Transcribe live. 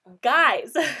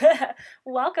Guys,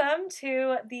 welcome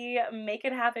to the Make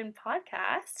It Happen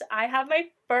podcast. I have my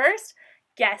first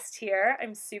guest here.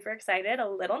 I'm super excited, a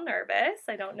little nervous.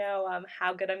 I don't know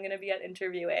how good I'm going to be at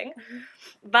interviewing.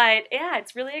 But yeah,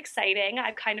 it's really exciting.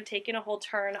 I've kind of taken a whole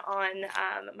turn on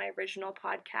my original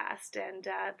podcast, and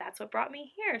that's what brought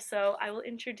me here. So I will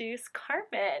introduce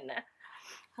Carmen.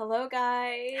 Hello,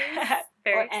 guys.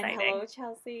 Very exciting. And hello,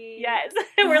 Chelsea. Yes.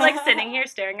 We're like sitting here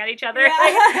staring at each other.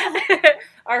 Yeah.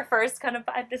 Our first kind of,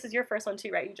 this is your first one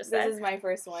too, right? You just said. This is my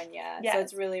first one, yeah. Yes. So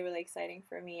it's really, really exciting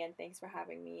for me, and thanks for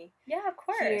having me. Yeah, of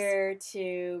course. Here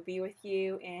to be with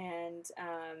you and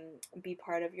be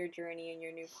part of your journey and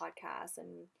your new podcast and,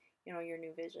 you know, your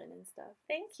new vision and stuff.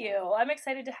 Thank you. I'm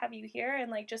excited to have you here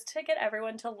and like just to get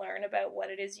everyone to learn about what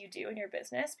it is you do in your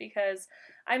business, because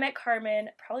I met Carmen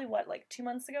probably 2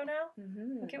 months ago now?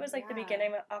 Mm-hmm. I think it was the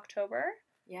beginning of October.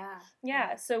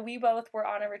 Yeah. So we both were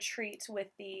on a retreat with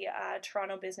the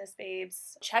Toronto Business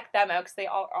Babes. Check them out because they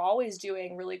are always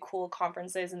doing really cool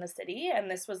conferences in the city,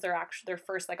 and this was their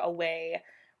first away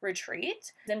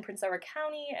retreat in Prince Edward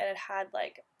County, and it had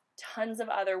tons of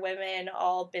other women,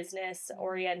 all business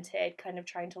oriented, kind of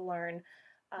trying to learn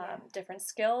different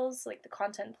skills. Like the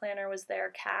content planner was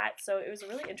there, Kat. So it was a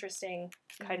really interesting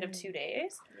kind of 2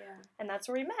 days. Yeah. And that's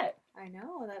where we met. I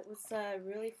know. That was a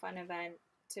really fun event.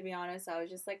 To be honest, I was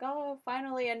just like, oh,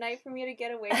 finally a night for me to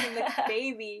get away from the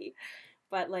baby.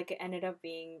 But it ended up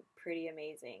being pretty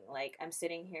amazing. I'm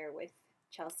sitting here with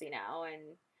Chelsea now,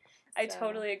 and I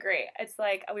totally agree. It's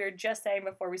like we were just saying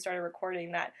before we started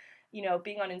recording that, you know,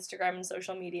 being on Instagram and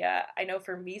social media, I know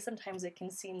for me sometimes it can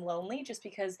seem lonely just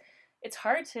because it's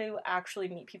hard to actually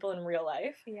meet people in real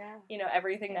life. Yeah. You know,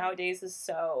 everything nowadays is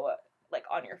so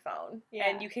on your phone. Yeah.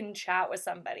 And you can chat with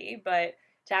somebody, but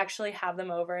to actually have them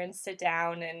over and sit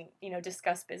down and, you know,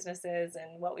 discuss businesses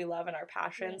and what we love and our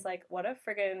passions, what a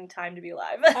friggin' time to be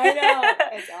alive. I know.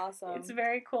 It's awesome. It's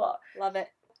very cool. Love it.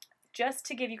 Just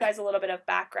to give you guys a little bit of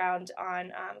background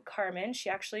on Carmen, she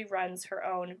actually runs her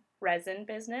own resin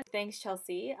business. Thanks,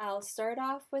 Chelsea. I'll start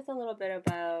off with a little bit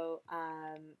about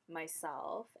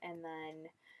myself and then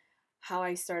how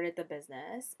I started the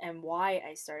business and why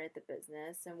I started the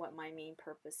business and what my main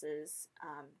purpose is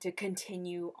to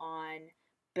continue on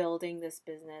building this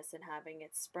business and having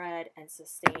it spread and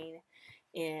sustain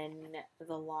in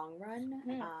the long run.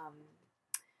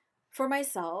 For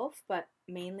myself, but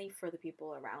mainly for the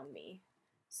people around me.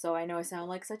 So I know I sound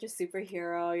like such a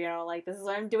superhero, you know, this is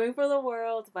what I'm doing for the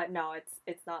world, but no,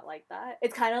 it's not like that.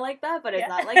 It's kind of like that, but it's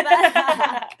not like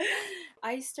that.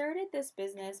 I started this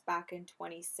business back in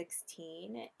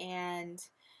 2016, and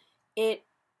it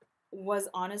was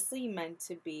honestly meant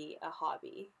to be a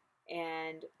hobby.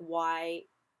 And why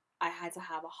I had to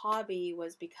have a hobby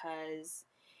was because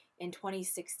in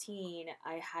 2016,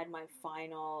 I had my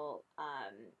final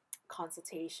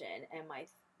consultation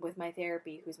with my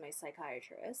therapy, who's my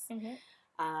psychiatrist,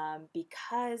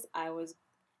 because I was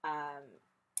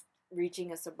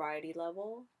reaching a sobriety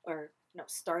level,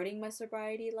 starting my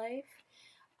sobriety life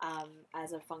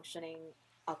as a functioning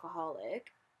alcoholic,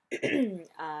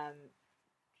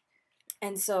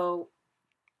 and so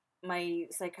my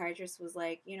psychiatrist was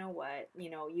like, you know what, you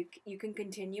know, you can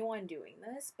continue on doing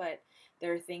this, but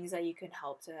there are things that you can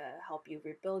help you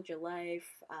rebuild your life,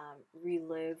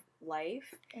 relive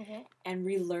life, and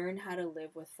relearn how to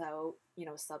live without, you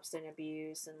know, substance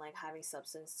abuse and having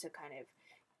substance to kind of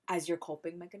as your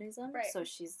coping mechanism. Right. So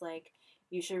she's like,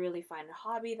 you should really find a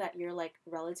hobby that you're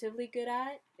relatively good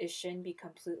at. It shouldn't be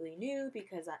completely new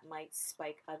because that might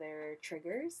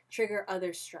trigger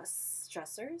other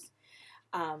stressors.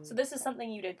 So this is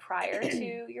something you did prior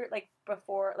to your,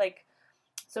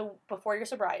 before your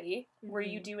sobriety. Were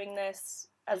you doing this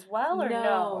as well or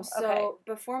no? So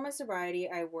before my sobriety,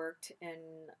 I worked in,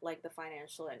 the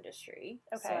financial industry.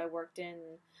 Okay. So I worked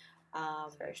in...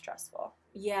 it's very stressful.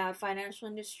 Yeah, financial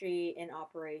industry, in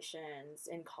operations,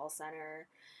 in call center.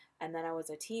 And then I was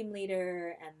a team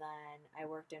leader, and then I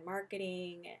worked in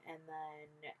marketing, and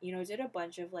then, you know, did a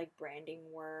bunch of branding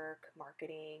work,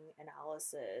 marketing,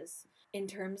 analysis. In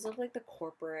terms of the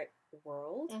corporate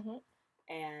world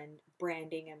and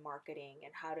branding and marketing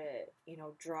and how to, you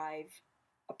know, drive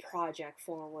a project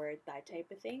forward, that type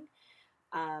of thing.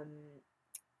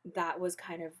 That was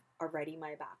kind of already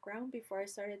my background before I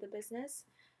started the business.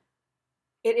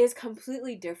 It is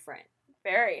completely different.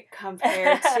 Very.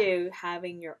 Compared to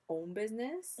having your own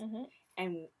business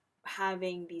and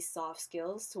having these soft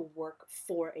skills to work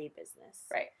for a business.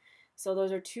 Right. So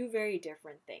those are two very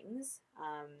different things.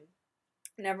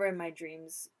 Never in my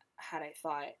dreams had I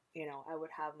thought, you know, I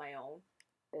would have my own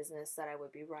business that I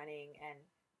would be running and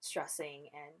stressing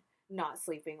and not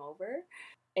sleeping over.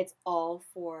 it's all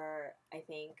for, I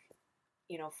think,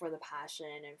 for the passion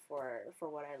and for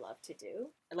what I love to do.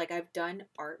 Like, I've done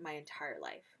art my entire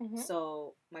life. Mm-hmm.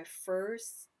 So my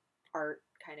first art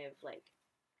kind of like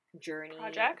journey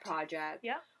project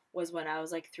yeah. was when I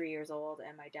was like 3 years old,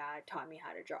 and my dad taught me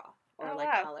how to draw or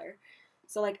wow. color.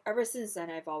 So like ever since then,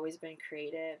 I've always been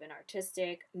creative and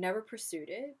artistic. Never pursued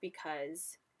it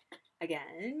because,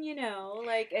 again,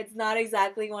 like, it's not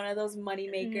exactly one of those money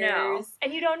makers. No.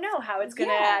 And you don't know how it's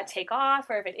gonna take off,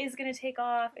 or if it is gonna take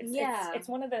off. It's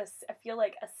one of those, I feel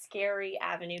like, a scary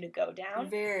avenue to go down.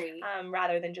 Very.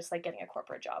 Rather than just like getting a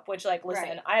corporate job, which, like, listen,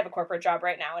 right. I have a corporate job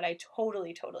right now, and I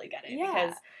totally get it. Yeah.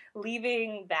 Because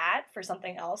leaving that for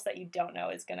something else that you don't know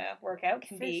is gonna work out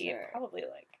can be probably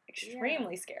like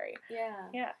extremely scary. Yeah.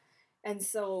 Yeah. And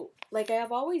so, like, I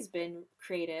have always been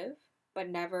creative, but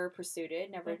never pursued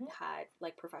it, never had,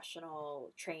 like,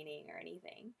 professional training or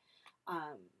anything.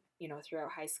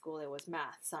 Throughout high school, it was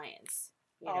math, science.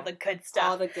 All the good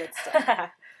stuff.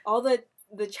 All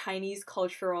the Chinese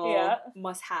cultural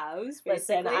must-haves,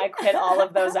 basically. Listen, I quit all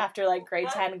of those after, like, grade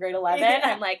 10, grade 11. Yeah.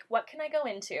 I'm like, what can I go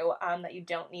into that you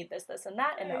don't need this, and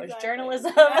that? And that was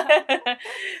journalism. Yeah.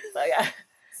 So, yeah.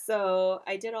 So,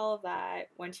 I did all of that,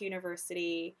 went to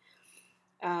university,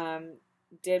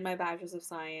 did my bachelor's of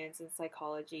science in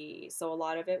psychology, so a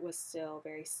lot of it was still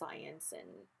very science and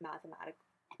mathematic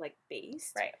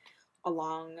based. Right.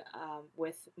 Along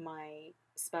with my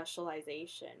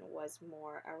specialization was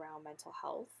more around mental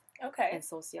health. Okay. And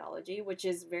sociology, which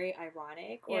is very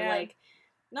ironic, or like,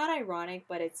 not ironic,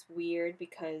 but it's weird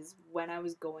because when I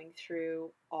was going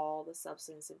through all the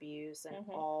substance abuse and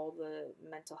all the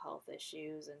mental health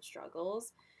issues and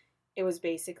struggles, it was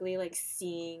basically like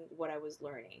seeing what I was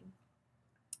learning.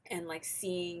 And, like,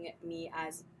 seeing me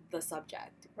as the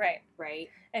subject. Right?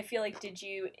 I feel like,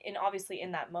 obviously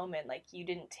in that moment, like, you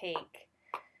didn't take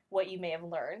what you may have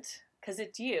learned, because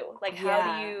it's you. Like,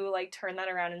 how do you, like, turn that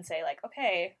around and say, like,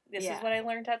 okay, this is what I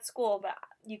learned at school, but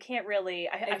you can't really,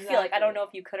 I feel like, I don't know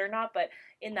if you could or not, but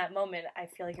in that moment, I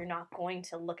feel like you're not going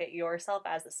to look at yourself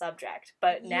as the subject.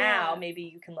 But now, maybe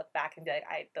you can look back and be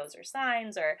like, those are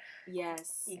signs, or you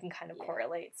can kind of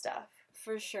correlate stuff.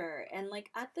 For sure. And,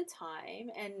 like, at the time,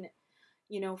 and,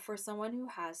 for someone who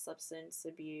has substance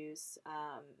abuse,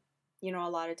 a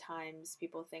lot of times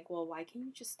people think, well, why can't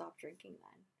you just stop drinking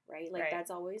then? Right? Like,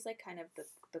 that's always, like, kind of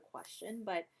the question.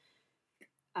 But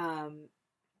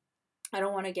I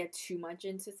don't want to get too much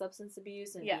into substance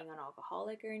abuse and being an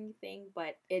alcoholic or anything,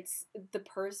 but it's, the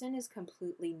person is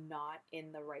completely not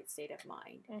in the right state of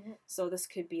mind. Mm-hmm. So this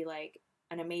could be, like,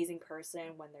 an amazing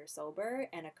person when they're sober,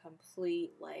 and a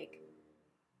complete, like,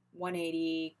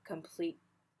 180, complete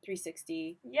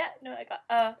 360. Yeah, no, I got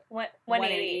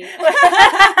 180.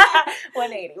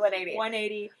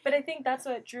 180. But I think that's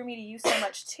what drew me to you so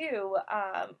much too,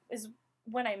 is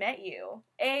when I met you.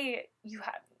 You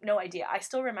had no idea. I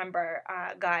still remember,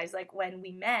 guys, like, when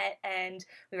we met and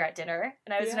we were at dinner,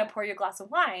 and I was gonna pour you a glass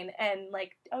of wine, and,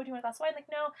 like, oh, do you want a glass of wine? Like,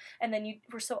 no. And then you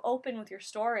were so open with your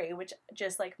story, which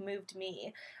just, like, moved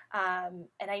me. And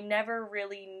I never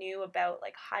really knew about,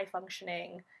 like, high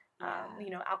functioning,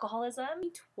 alcoholism.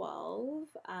 2012,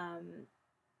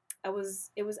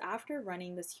 it was after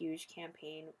running this huge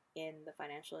campaign in the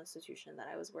financial institution that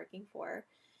I was working for,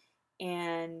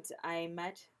 and I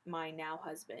met my now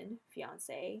husband,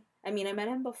 fiance. I mean, I met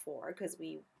him before because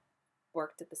we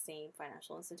worked at the same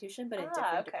financial institution, but in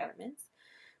different departments,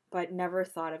 but never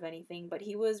thought of anything. But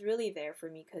he was really there for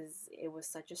me because it was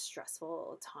such a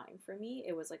stressful time for me.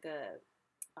 It was like a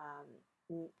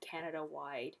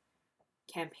Canada-wide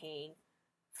campaign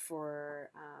for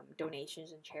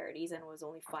donations and charities, and it was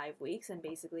only 5 weeks, and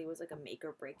basically it was like a make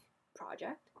or break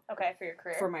project. Okay, for your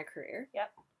career. For my career.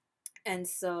 Yep. And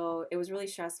so it was really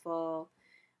stressful.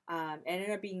 It ended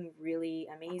up being really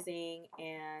amazing,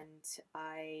 and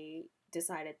I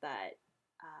decided that,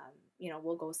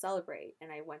 we'll go celebrate,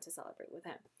 and I went to celebrate with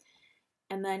him.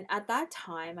 And then at that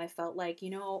time, I felt like,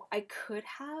 I could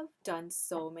have done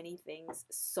so many things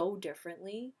so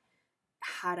differently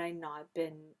had I not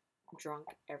been drunk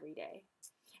every day.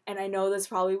 And I know this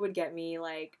probably would get me,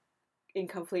 like, in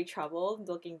complete trouble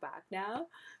looking back now,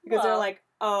 because they're like,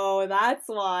 oh, that's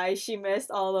why she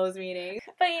missed all those meetings.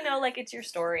 But, like, it's your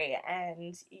story,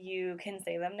 and you can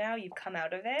say them now. You've come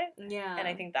out of it. Yeah. And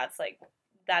I think that's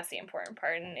the important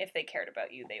part. And if they cared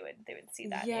about you, they would see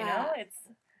that. It's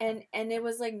and it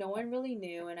was like no one really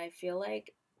knew, and I feel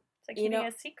like it's like keeping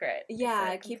a secret.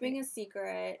 Yeah, keeping a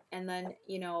secret. And then,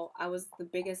 I was the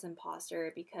biggest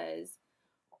imposter, because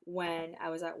when I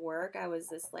was at work, I was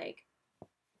this, like,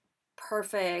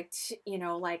 perfect,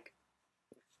 like,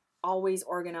 always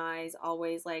organized,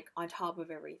 always like on top of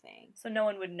everything. So no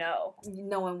one would know.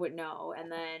 No one would know.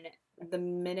 And then the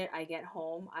minute I get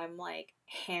home, I'm like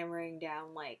hammering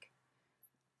down like,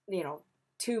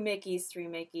 2 Mickeys, 3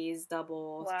 Mickeys,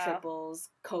 doubles, triples,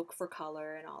 Coke for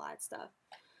color, and all that stuff.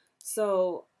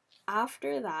 So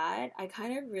after that, I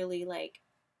kind of really like,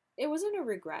 it wasn't a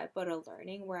regret, but a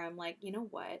learning where I'm like, you know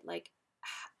what? Like,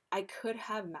 I could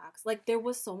have like, there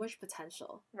was so much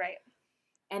potential. Right.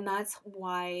 And that's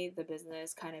why the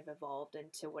business kind of evolved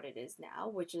into what it is now,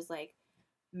 which is like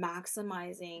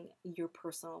maximizing your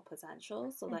personal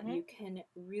potential so that you can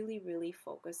really, really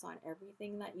focus on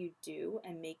everything that you do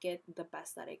and make it the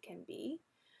best that it can be.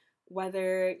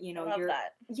 Whether, love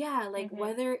that. Yeah, like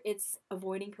whether it's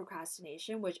avoiding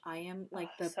procrastination, which I am like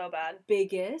so bad.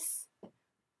 biggest,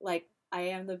 like I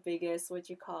am the biggest, what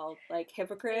you call, like,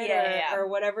 hypocrite or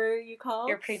whatever you call.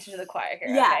 You're preaching to the choir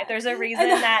here. Yeah. Okay. There's a reason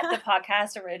that the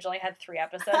podcast originally had 3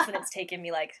 episodes and it's taken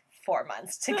me like 4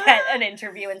 months to get an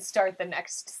interview and start the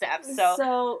next step.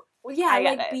 So yeah,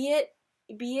 like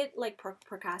be it like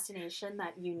procrastination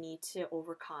that you need to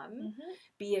overcome,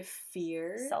 be it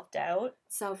fear, self-doubt,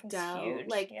 huge.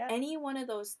 like any one of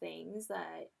those things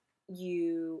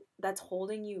that's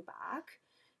holding you back,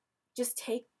 just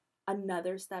take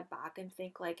another step back and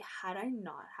think like, had I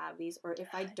not have these, or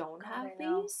if I don't have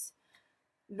these,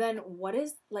 then what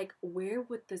is, like, where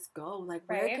would this go? Like,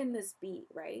 where can this be,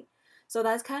 right? So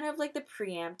that's kind of like the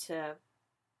preamp to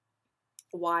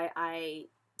why I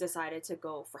decided to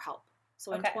go for help.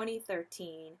 So in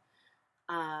 2013,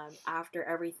 after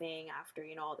everything, after,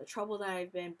 all the trouble that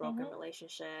I've been, broken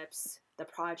relationships, the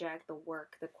project, the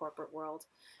work, the corporate world,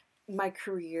 my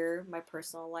career, my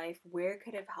personal life, where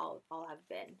could have help all have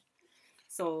been?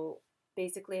 So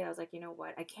basically I was like, you know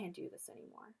what, I can't do this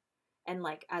anymore. And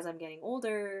like, as I'm getting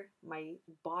older, my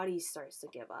body starts to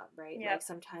give up, right? Yep. Like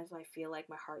sometimes I feel like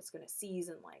my heart's going to seize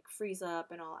and like freeze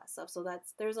up and all that stuff. So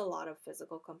there's a lot of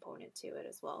physical component to it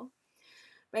as well.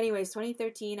 But anyways,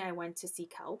 2013, I went to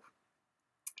seek help.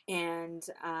 And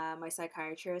my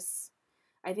psychiatrist,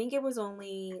 I think it was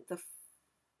only the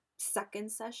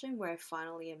second session where I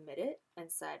finally admitted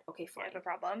and said, okay, fine. I have a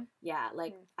problem. Yeah,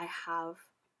 like I have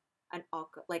I'm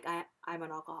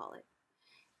an alcoholic.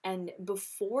 And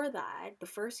before that, the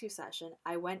first 2 sessions,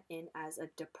 I went in as a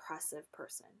depressive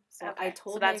person. So I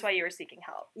told So that's why you were seeking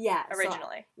help. Yeah.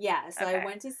 Originally. So I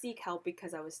went to seek help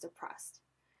because I was depressed.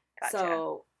 Gotcha.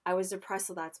 So I was depressed,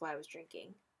 so that's why I was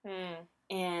drinking.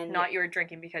 And not you were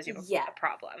drinking because you have a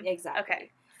problem. Exactly.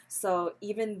 Okay. So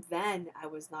even then, I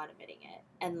was not admitting it.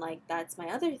 And like, that's my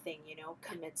other thing,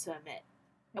 commit to admit.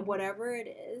 And whatever it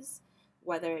is,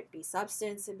 whether it be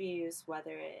substance abuse,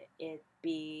 whether it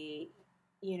be,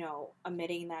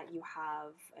 admitting that you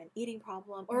have an eating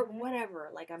problem or whatever.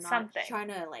 Like, I'm not trying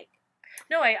to like,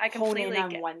 no, I completely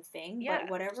hone in on one thing, but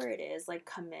whatever it is, like,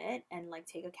 commit and like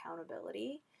take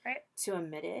accountability to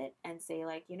admit it and say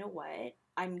like, you know what,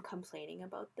 I'm complaining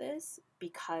about this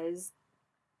because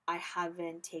I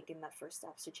haven't taken the first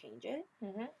steps to change it.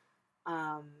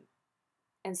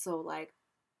 And so like,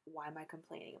 why am I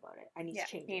complaining about it? I need to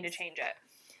change it. You need to change it.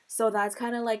 So that's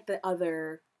kind of like the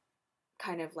other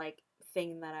kind of like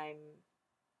thing that I'm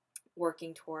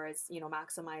working towards,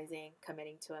 maximizing,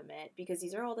 committing to admit, because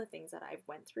these are all the things that I've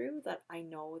went through that I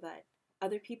know that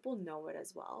other people know it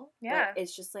as well. Yeah. But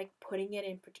it's just like putting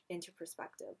it into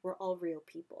perspective. We're all real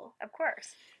people. Of course.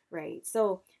 Right.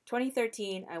 So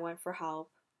 2013, I went for help.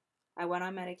 I went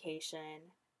on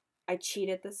medication. I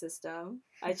cheated the system.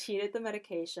 I cheated the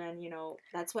medication.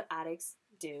 That's what addicts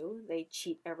do. They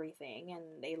cheat everything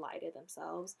and they lie to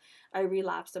themselves. I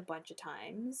relapsed a bunch of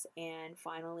times. And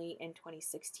finally in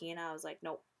 2016, I was like,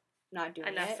 nope, not doing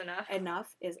Enough's it. enough.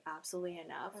 Enough is absolutely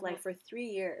enough. Like for 3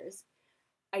 years,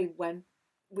 I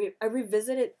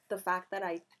revisited the fact that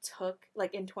I took,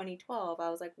 like in 2012,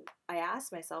 I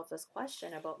asked myself this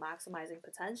question about maximizing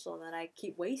potential, and then I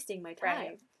keep wasting my time.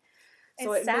 Right.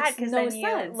 So it's sad because then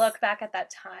you look back at that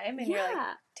time and you're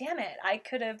like, damn it, I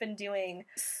could have been doing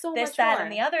so this, much that, more.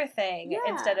 and the other thing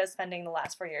instead of spending the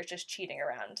last 4 years just cheating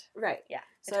around. Right. Yeah.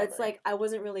 So it's like I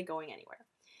wasn't really going anywhere.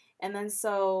 And then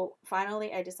so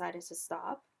finally I decided to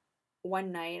stop.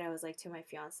 One night I was like to my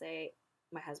fiance,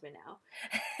 my husband now.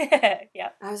 Yeah.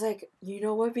 I was like, you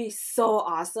know what would be so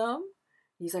awesome?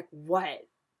 He's like, what?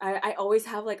 I always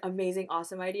have like amazing,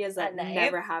 awesome ideas that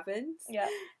never happens. Yeah.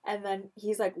 And then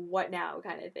he's like, what now,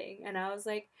 kind of thing. And I was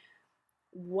like,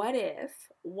 what if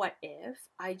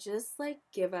I just like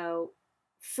give out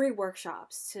free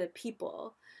workshops to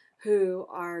people who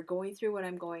are going through what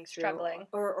I'm going through, struggling,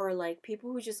 or like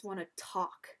people who just want to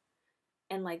talk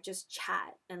and like just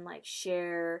chat and like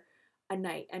share a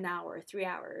night, an hour, 3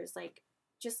 hours, like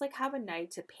just like have a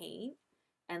night to paint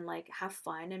and like have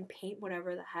fun and paint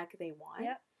whatever the heck they want.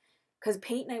 Yeah. Because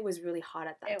paint night was really hot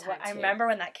at that time, I too. remember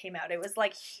when that came out. It was,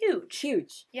 like, huge.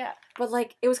 Huge. Yeah. But,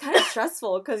 like, it was kind of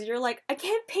stressful because you're like, I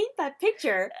can't paint that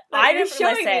picture. Like,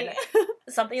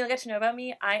 Something you'll get to know about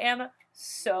me, I am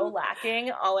so lacking.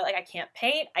 Like, I can't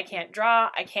paint. I can't draw.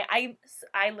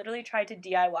 I literally tried to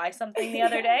DIY something the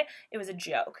other day. It was a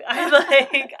joke.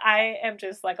 I am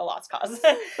just, like, a lost cause.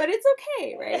 But it's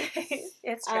okay, right?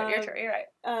 It's true. You're true. You're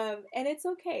right. And it's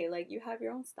okay. Like, you have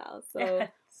your own style. So,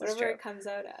 whatever it comes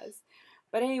out as.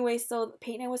 But anyway, so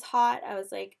paint night was hot. I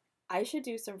was like, I should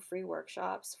do some free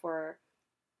workshops for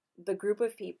the group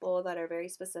of people that are very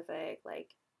specific, like,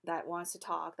 that wants to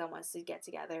talk, that wants to get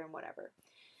together and whatever.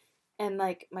 And,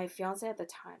 like, my fiance at the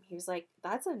time, he was like,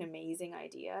 that's an amazing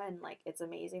idea. And, like, it's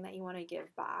amazing that you want to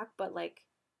give back. But, like,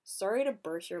 sorry to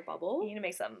burst your bubble. You need to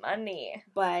make some money.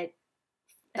 But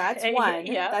that's one.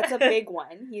 Yeah. That's a big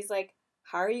one. He's like,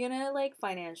 how are you going to, like,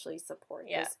 financially support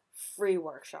this free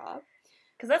workshop?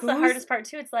 Because that's the hardest part,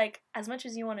 too. It's like, as much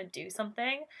as you want to do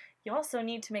something, you also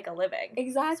need to make a living.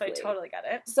 Exactly. So I totally get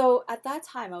it. So at that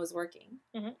time, I was working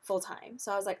full-time.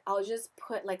 So I was like, I'll just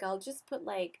put, like,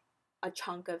 a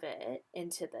chunk of it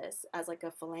into this as, like,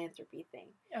 a philanthropy thing.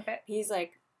 Okay. He's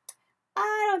like,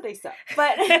 I don't think so.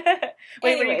 But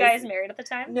wait, were you guys married at the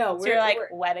time? No. So you're like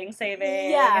wedding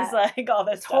savings, like all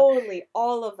this stuff. Totally.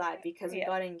 All of that because we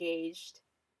got engaged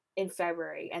in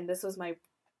February. And this was my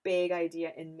big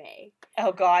idea in May.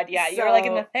 Oh God, yeah. So, you're like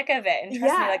in the thick of it. And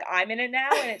trust me, like I'm in it now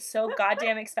and it's so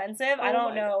goddamn expensive. I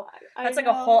don't know. That's like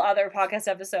a whole other podcast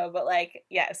episode, but like,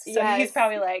 yes. So he's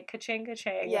probably like ka-ching,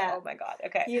 ka-ching. Yeah. Oh my God.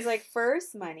 Okay. He's like,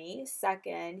 first, money.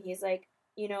 Second, he's like,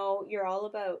 you know, you're all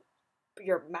about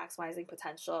your maximizing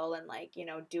potential and like, you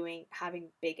know, having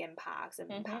big impacts and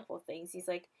impactful things. He's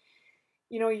like,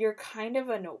 you know, you're kind of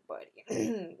a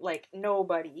nobody. Like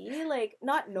nobody. Like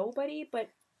not nobody, but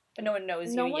no one knows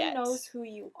you yet. No one knows who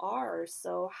you are,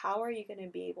 so how are you going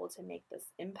to be able to make this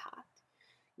impact?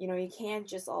 You know, you can't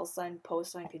just all of a sudden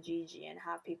post on Kijiji and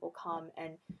have people come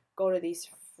and go to these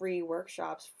free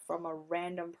workshops from a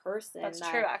random person. That's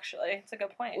true, actually. It's a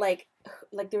good point. Like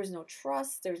there's no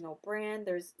trust, there's no brand,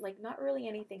 there's, like, not really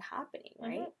anything happening,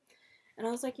 right? And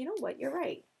I was like, you know what, you're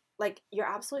right. Like, you're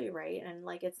absolutely right, and,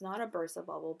 like, it's not a burst of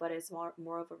bubble, but it's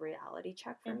more of a reality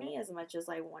check for me, as much as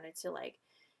I wanted to, like,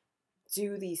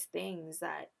 do these things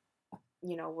that,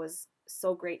 you know, was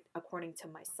so great according to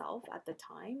myself at the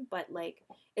time, but like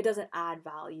it doesn't add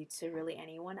value to really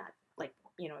anyone at, like,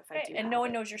 you know, if I do. And no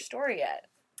one knows your story yet.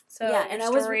 So yeah, and I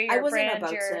wasn't brand, about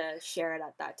to share it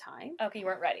at that time. Okay, you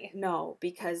weren't ready. No,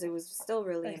 because it was still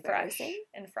really embarrassing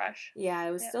and fresh. Yeah,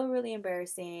 it was still really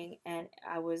embarrassing, and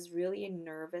I was really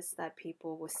nervous that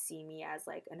people would see me as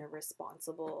like an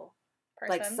irresponsible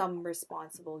person. Like some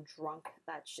responsible drunk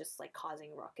that's just like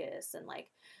causing ruckus and like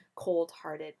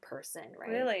cold-hearted person, right?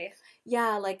 Really?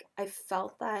 Yeah, like I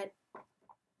felt that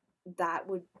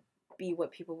would be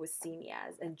what people would see me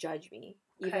as and judge me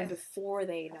even before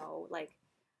they know like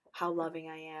how loving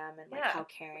I am and like how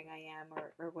caring I am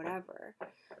or whatever.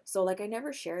 So like I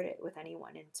never shared it with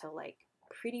anyone until like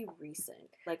pretty recent,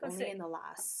 like only in the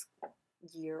last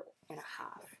year and a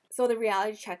half. So the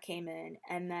reality check came in,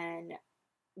 and then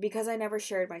because I never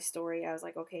shared my story, I was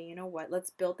like, okay, you know what? Let's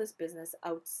build this business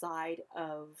outside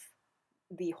of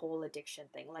the whole addiction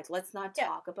thing. Like, let's not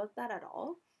talk about that at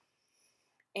all.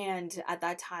 And at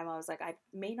that time, I was like, I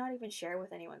may not even share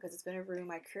with anyone because it's going to ruin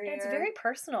my career. It's very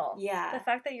personal. Yeah. The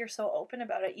fact that you're so open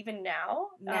about it, even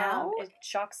now, it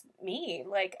shocks me.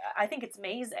 Like, I think it's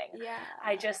amazing. Yeah.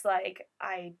 I just, like,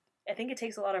 I think it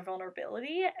takes a lot of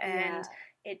vulnerability and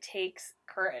it takes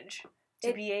courage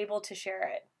to be able to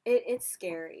share it. It's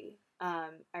scary. I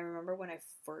remember when I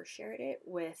first shared it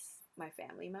with my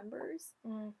family members,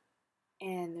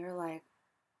 and they're like,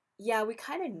 yeah, we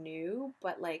kind of knew,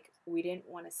 but like we didn't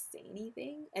want to say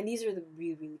anything. And these are the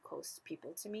really, really close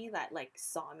people to me that like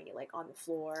saw me like on the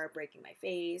floor, breaking my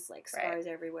face, like scars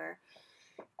everywhere.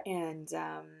 And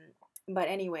but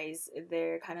anyways,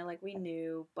 they're kind of like, we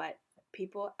knew, but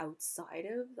people outside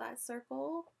of that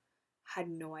circle had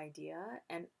no idea,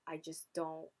 and I just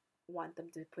don't want them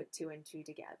to put two and two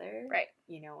together, right?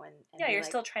 You know, and you're like,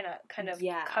 still trying to kind of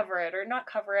cover it, or not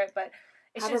cover it, but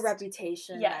it's have just a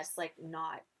reputation that's like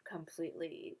not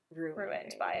completely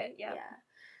ruined by it. Yeah.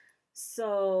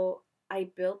 So I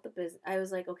built the business. I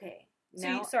was like, okay. So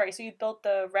you built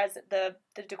the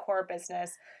decor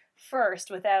business first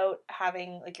without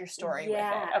having like your story with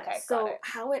it. Okay. So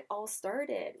how it all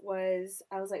started was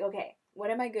I was like, okay,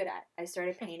 what am I good at? I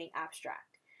started painting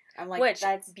abstract. I'm like, which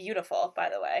that's beautiful, by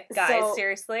the way. Guys, so,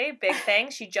 seriously, big thing.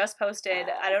 She just posted,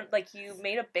 you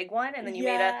made a big one and then you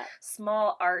made a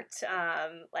small art,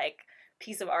 like,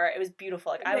 piece of art. It was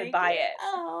beautiful. Like, I would buy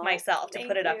it myself to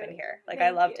put it up in here. Like, I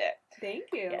loved it. Thank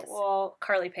you. Yes. Well,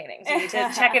 Carli Paintings. You need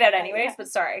to check it out anyways, but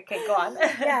sorry. Okay, go on.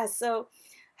 Yeah, so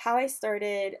how I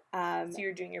started... so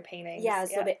you're doing your paintings. Yeah,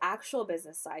 so the actual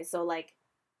business side. So, like,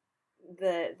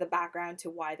 the background to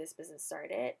why this business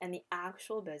started and the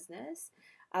actual business,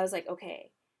 I was like,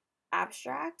 okay,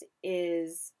 abstract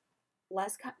is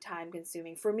less time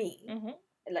consuming for me.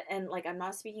 And, like, I'm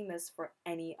not speaking this for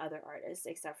any other artist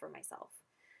except for myself.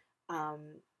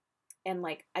 And,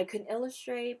 like, I could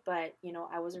illustrate, but, you know,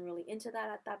 I wasn't really into that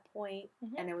at that point.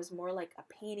 And it was more like a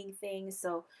painting thing.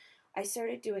 So I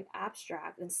started doing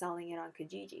abstract and selling it on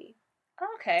Kijiji.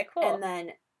 Okay, cool. And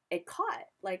then it caught.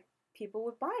 Like, people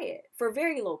would buy it for a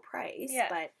very low price. Yeah.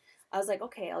 But I was like,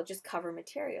 okay, I'll just cover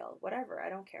material. Whatever. I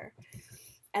don't care.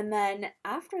 And then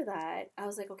after that, I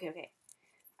was like, okay.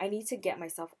 I need to get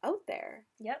myself out there.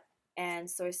 Yep. And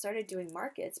so I started doing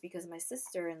markets because my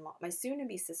sister-in-law, my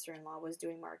soon-to-be sister-in-law, was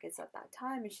doing markets at that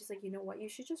time. And she's like, you know what? You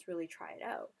should just really try it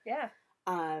out. Yeah.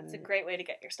 It's a great way to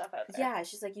get your stuff out there. Yeah.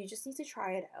 She's like, you just need to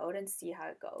try it out and see how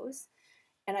it goes.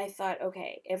 And I thought,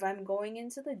 okay, if I'm going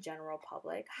into the general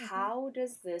public, how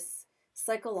does this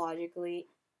psychologically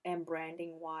and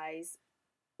branding-wise,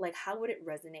 like, how would it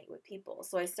resonate with people?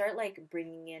 So I start, like,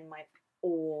 bringing in my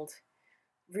old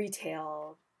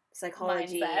retail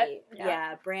psychology,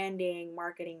 branding,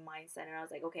 marketing mindset. And I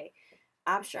was like, okay,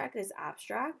 abstract is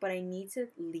abstract, but I need to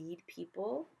lead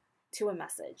people to a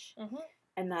message.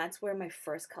 And that's where my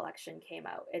first collection came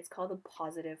out. It's called the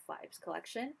Positive Vibes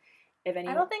Collection. If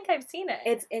anyone, I don't think I've seen it.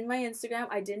 It's in my Instagram.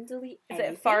 I didn't delete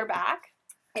anything. Is it far back?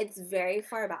 It's very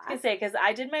far back. I say, because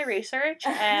I did my research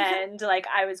and, like,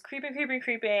 I was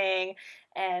creeping,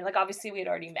 and, like, obviously we had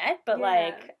already met, but,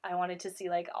 like, I wanted to see,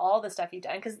 like, all the stuff you've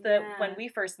done, because when we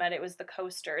first met, it was the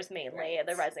coasters mainly,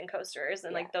 the resin coasters,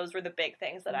 and, like, those were the big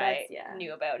things that I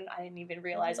knew about, and I didn't even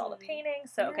realize all the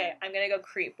paintings, so, okay, I'm gonna go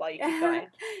creep while you keep going.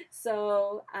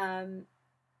 So,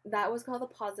 that was called the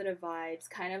Positive Vibes,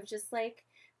 kind of just, like,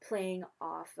 playing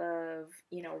off of,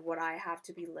 you know, what I have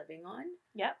to be living on.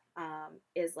 Yep.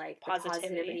 Is like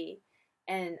positivity.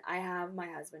 And I have my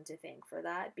husband to thank for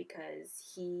that because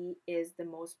he is the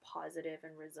most positive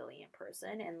and resilient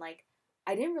person. And, like,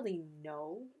 I didn't really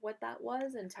know what that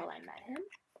was until I met him.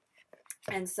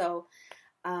 And so,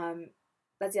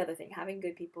 that's the other thing. Having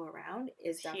good people around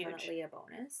is definitely a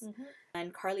bonus.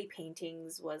 And Carli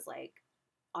Paintings was, like,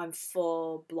 on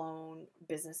full blown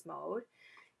business mode.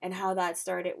 And how that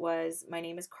started was, my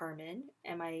name is Carmen,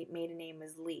 and my maiden name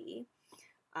is Lee.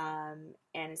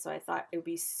 And so I thought it would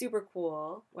be super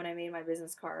cool when I made my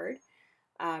business card,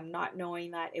 not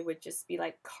knowing that it would just be,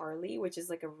 like, Carli, which is,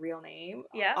 like, a real name,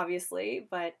 obviously.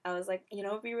 But I was like, you know,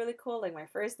 it'd be really cool, like, my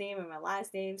first name and my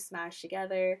last name smashed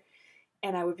together.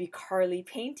 And I would be Carli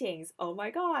Paintings. Oh, my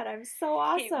God, I'm so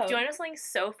awesome. Hey, do you want to know something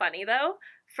so funny, though?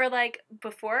 For, like,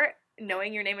 before...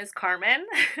 knowing your name is Carmen,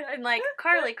 and, like,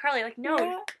 Carli, like,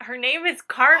 no, her name is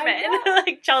Carmen.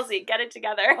 Like, Chelsea, get it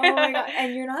together. Oh my God.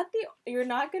 And you're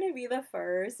not gonna be the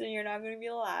first, and you're not gonna be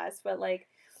the last, but, like,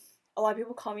 a lot of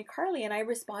people call me Carli, and I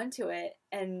respond to it,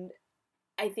 and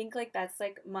I think, like, that's,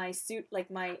 like, my suit,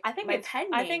 like, my pen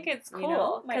name. I think it's cool. You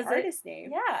know? My artist name.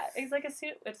 Yeah. It's like a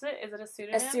suit. Is it a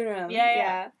pseudonym? A pseudonym.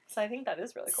 Yeah. So I think that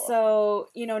is really cool. So,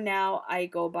 you know, now I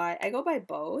go by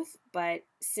both, but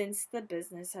since the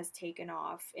business has taken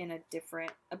off in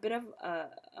a bit of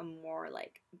a more,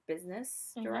 like,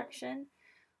 business direction,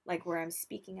 like, where I'm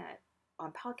speaking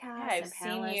on podcasts. Yeah, I've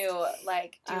seen you,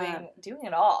 like, doing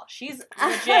it all. She's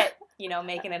legit, you know,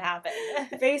 making it happen.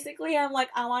 Basically, I'm like,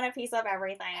 I want a piece of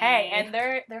everything. Hey, and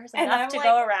there's enough to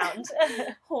go around.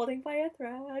 Holding by a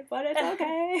thread, but it's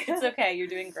okay. It's okay. You're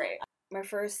doing great. My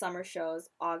first summer shows,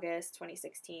 August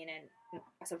 2016 and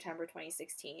September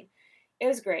 2016. It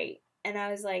was great. And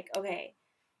I was like, okay,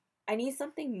 I need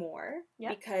something more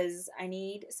because I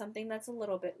need something that's a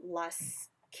little bit less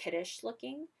kiddish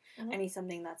looking. I need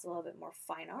something that's a little bit more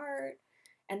fine art.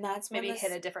 And that's maybe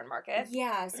hit a different market.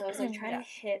 Yeah, so I was, like, trying to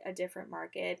hit a different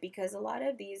market because a lot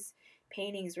of these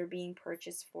paintings were being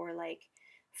purchased for, like,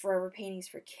 forever paintings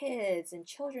for kids and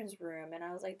children's room. And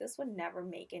I was like, this would never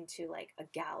make into, like, a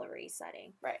gallery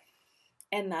setting. Right.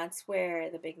 And that's where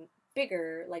the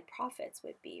bigger, like, profits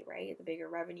would be, right? The bigger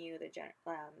revenue,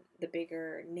 the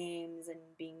bigger names and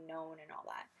being known and all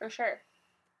that. For sure.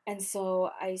 And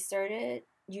so I started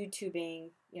YouTubing,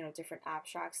 you know, different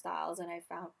abstract styles, and I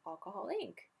found alcohol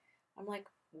ink. I'm like,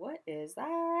 what is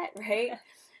that, right?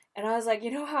 And I was like,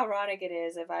 you know how ironic it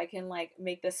is if I can, like,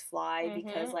 make this fly,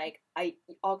 because, like, I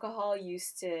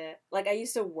used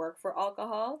to work for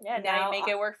alcohol. Yeah, now you make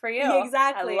it work for you.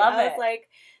 Exactly. I love it. I was like,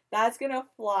 that's gonna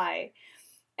fly.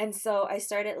 And so I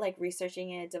started, like,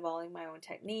 researching it, developing my own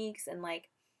techniques, and, like,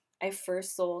 I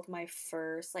first sold my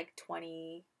first, like,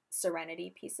 20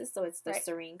 Serenity pieces, so it's the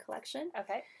Serene collection.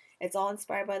 Okay. It's all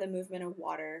inspired by the movement of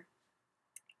water.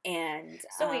 And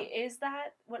so wait, is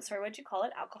that what'd you call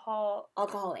it? Alcohol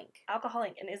ink. Alcohol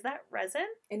ink. And is that resin?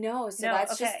 No,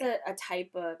 that's just a type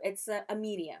of, it's a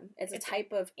medium. It's a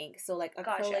type of ink. So, like,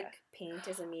 acrylic paint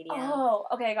is a medium. Oh,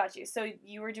 okay, I got you. So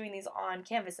you were doing these on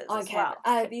canvases as well.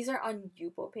 These are on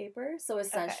Yupo paper. So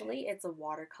essentially it's a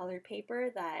watercolor paper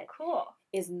that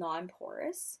is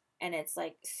non-porous, and it's,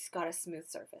 like, got a smooth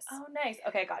surface. Oh, nice.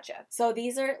 Okay, gotcha. So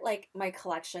these are, like, my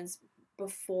collections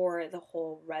before the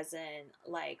whole resin,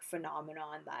 like,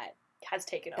 phenomenon that has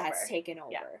taken over.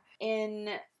 Yeah. In,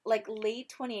 like, late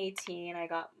 2018,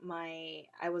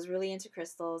 I was really into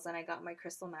crystals, and I got my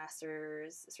Crystal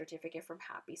Masters certificate from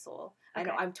Happy Soul. Okay.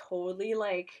 I know I'm totally,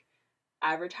 like,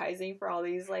 advertising for all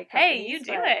these, like, companies, hey, you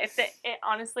do it.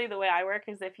 Honestly, the way I work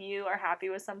is if you are happy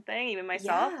with something, even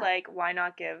myself, like, why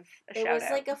not give a shout out? It was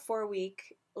like a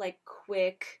 4-week, like,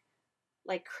 quick,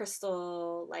 like,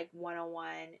 crystal, like,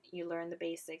 101. You learn the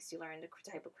basics, you learn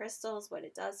the type of crystals, what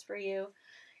it does for you.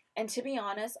 And to be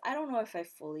honest, I don't know if I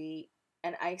fully,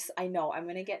 and I know I'm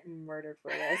gonna get murdered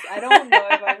for this, I don't know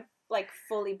if I, like,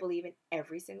 fully believe in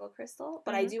every single crystal,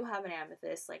 but I do have an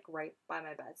amethyst, like, right by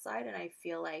my bedside, and I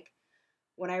feel like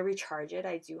when I recharge it,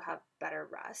 I do have better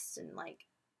rest, and, like,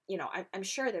 you know, I'm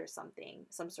sure there's some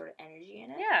sort of energy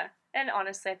in it. Yeah. And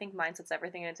honestly, I think mindset's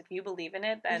everything. And if you believe in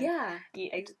it, then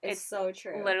it's so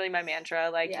true. Literally my mantra.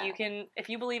 Like, you can, if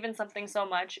you believe in something so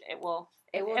much, it will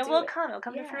come. It'll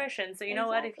come to fruition. So you know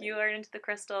what? If you are into the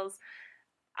crystals,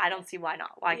 I don't see why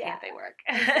not. Why can't they work?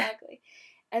 Exactly.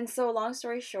 And so, long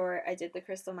story short, I did the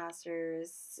Crystal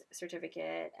Masters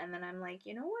certificate, and then I'm like,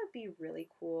 you know what would be really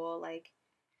cool? Like,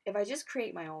 if I just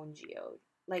create my own geode.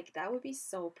 Like, that would be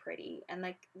so pretty. And,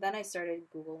 like, then I started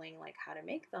Googling, like, how to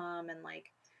make them. And,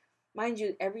 like, mind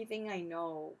you, everything I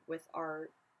know with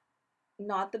art,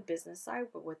 not the business side,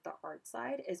 but with the art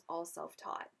side, is all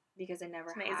self-taught. Because I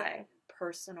never had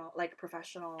personal, like,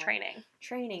 professional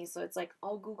training. So it's, like,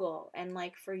 all Google. And,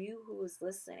 like, for you who is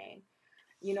listening,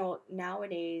 you know,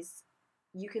 nowadays,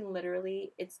 you can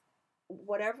literally, it's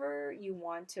whatever you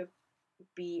want to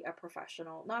be a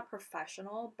professional, not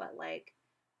professional, but, like,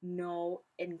 know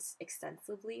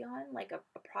extensively on, like,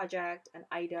 a project, an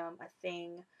item, a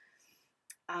thing,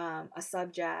 a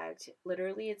subject.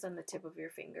 Literally, it's on the tip of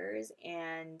your fingers,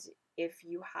 and if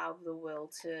you have the will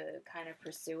to kind of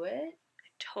pursue it, I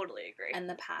totally agree, and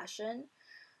the passion,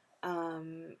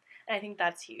 and I think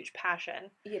that's huge.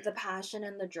 Passion. Yeah, the passion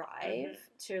and the drive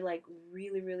to, like,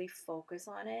 really, really focus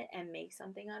on it and make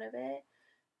something out of it.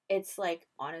 It's, like,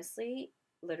 honestly,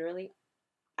 literally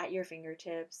at your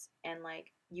fingertips, and, like,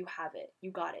 you have it.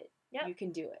 You got it. Yep. You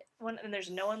can do it. And there's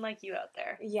no one like you out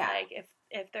there. Yeah. Like,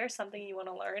 if there's something you want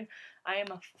to learn, I am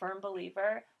a firm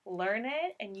believer. Learn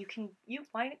it, and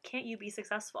why can't you be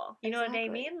successful? You know what I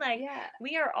mean? Like,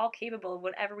 we are all capable of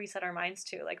whatever we set our minds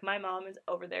to. Like, my mom is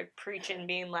over there preaching,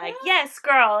 being like, yes,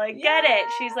 girl, like, get it.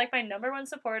 She's, like, my number one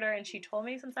supporter, and she told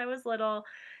me since I was little,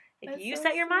 if you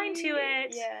set your mind to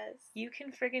it, you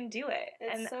can friggin' do it.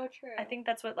 It's so true. I think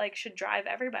that's what, like, should drive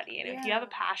everybody. And if you have a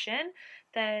passion,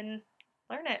 then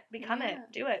learn it, become it,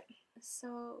 do it.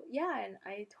 So, yeah, and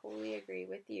I totally agree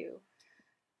with you.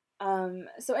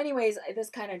 So anyways,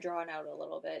 this kind of drawn out a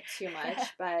little bit too much,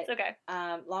 but it's okay.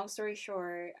 Long story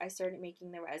short, I started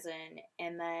making the resin,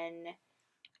 and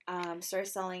then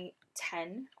started selling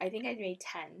 10. I think I made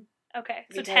 10. Okay,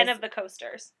 so 10 of the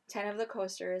coasters. 10 of the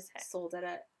coasters, sold it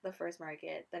at the first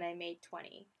market. Then I made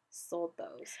 20, sold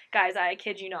those. Guys, I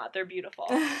kid you not, they're beautiful.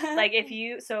 Like, if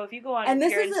you go on your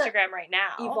Instagram right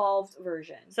now. Evolved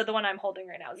version. So the one I'm holding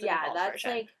right now is the evolved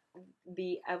version. Like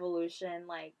the evolution,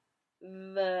 like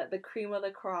the cream of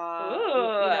the crop. Ooh.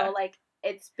 You know, like,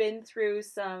 it's been through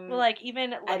some like,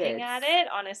 even looking at it,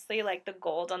 honestly, like, the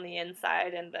gold on the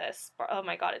inside and oh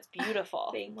my god, it's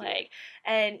beautiful. Thank you.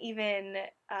 And even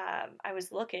I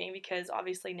was looking, because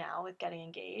obviously now with getting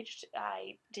engaged,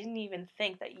 I didn't even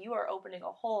think that you are opening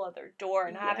a whole other door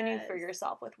and avenue for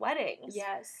yourself with weddings.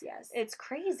 Yes. It's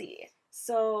crazy.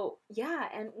 So, yeah,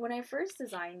 and when I first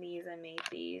designed these and made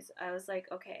these, I was like,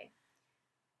 okay,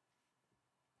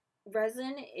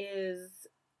 resin is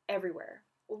everywhere.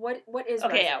 What is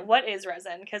resin? Okay, yeah, what is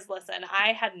resin? Because, listen,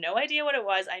 I had no idea what it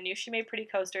was. I knew she made pretty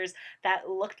coasters that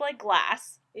looked like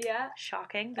glass. Yeah.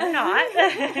 Shocking. They're not.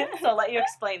 So I'll let you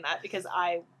explain that, because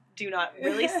I do not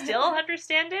really still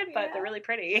understand it, but they're really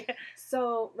pretty.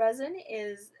 So resin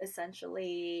is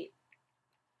essentially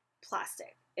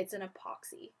plastic. It's an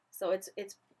epoxy. So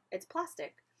it's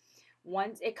plastic.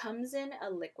 Once it comes in a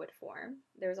liquid form,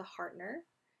 there's a hardener,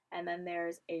 and then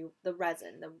there's the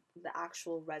resin, the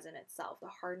actual resin itself. The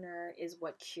hardener is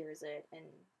what cures it, and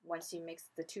once you mix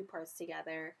the two parts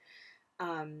together,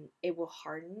 it will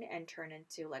harden and turn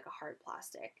into like a hard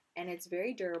plastic, and it's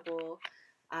very durable.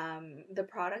 The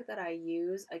product that I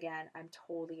use, again, I'm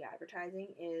totally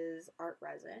advertising, is Art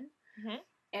Resin. Mm-hmm.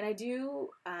 And I do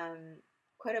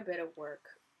quite a bit of work,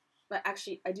 but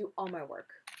actually I do all my work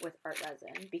with Art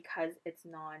Resin because it's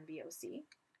non-VOC,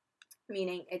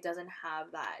 meaning it doesn't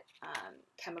have that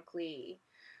chemically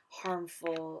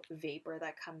harmful vapor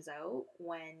that comes out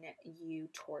when you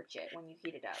torch it, when you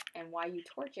heat it up. And why you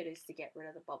torch it is to get rid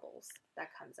of the bubbles that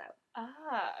comes out.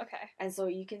 Ah, okay. And so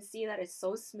you can see that it's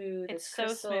so smooth. It's so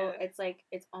crystal. Smooth. It's like,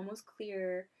 it's almost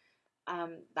clear.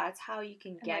 That's how you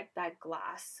can get that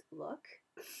glass look.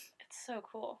 It's so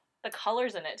cool. The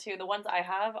colors in it too. The ones I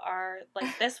have are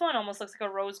like, this one almost looks like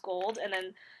a rose gold, and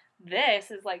then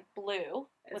this is like blue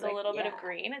with a little bit of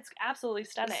green. It's absolutely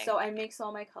stunning. So I mix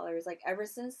all my colors. Like, ever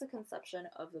since the conception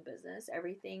of the business,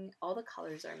 everything, all the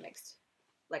colors are mixed.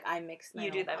 Like, I mix my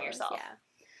own do them colors, yourself.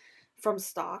 Yeah. From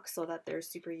stock, so that they're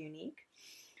super unique.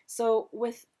 So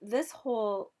with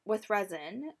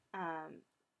resin,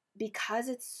 because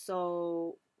it's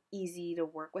so easy to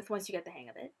work with once you get the hang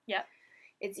of it. Yep.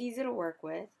 It's easy to work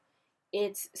with.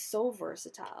 It's so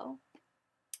versatile.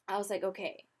 I was like,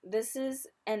 okay, this is,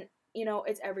 and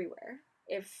it's everywhere.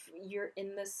 If you're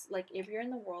in this, like, if you're in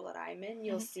the world that I'm in,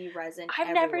 you'll see resin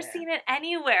I've never seen it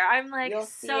anywhere. I'm like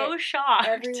so shocked.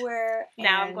 Everywhere.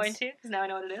 Now I'm going to, because now I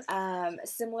know what it is.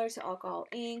 Similar to alcohol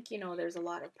ink, there's a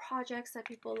lot of projects that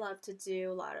people love to do,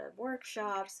 a lot of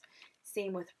workshops.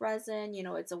 Same with resin.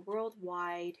 It's a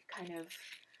worldwide kind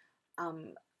of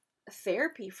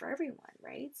therapy for everyone,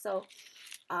 right? So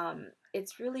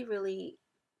it's really, really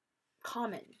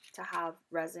common to have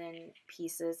resin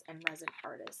pieces and resin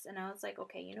artists. And I was like,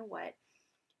 okay, you know what?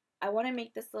 I want to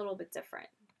make this a little bit different.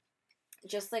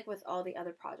 Just like with all the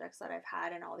other projects that I've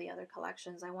had and all the other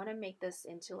collections, I want to make this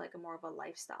into like a more of a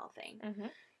lifestyle thing.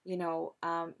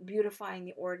 Mm-hmm. Beautifying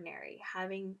the ordinary,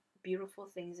 having beautiful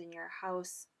things in your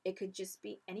house. It could just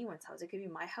be anyone's house. It could be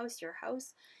my house, your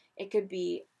house. It could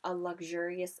be a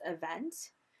luxurious event,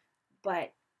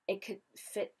 but it could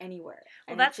fit anywhere.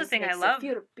 Well, that's the thing I love.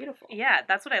 Beautiful. Yeah,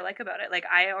 that's what I like about it. Like,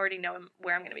 I already know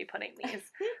where I'm going to be putting these.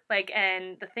 Like,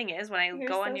 and the thing is, when I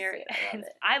go on your...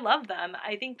 I love them.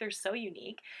 I think they're so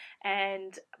unique.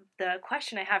 And the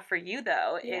question I have for you,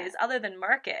 though, is, other than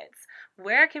markets,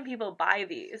 where can people buy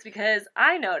these? Because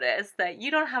I noticed that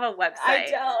you don't have a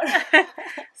website. I don't.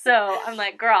 So I'm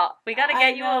like, girl, we got to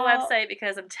get you a website,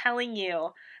 because I'm telling you,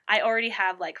 I already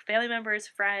have, like, family members,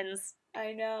 friends...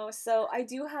 I know. So I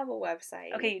do have a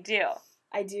website. Okay, you do.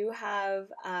 I do have,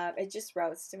 it just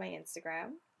routes to my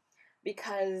Instagram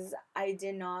because I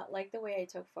did not like the way I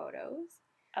took photos.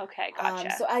 Okay,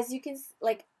 gotcha. So as you can,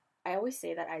 like, I always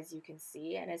say that as you can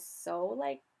see, and it's so,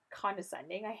 like,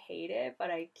 condescending. I hate it,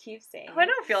 but I keep saying I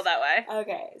don't feel that way.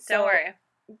 Okay. So don't worry.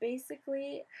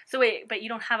 Basically. So wait, but you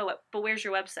don't have but where's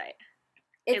your website?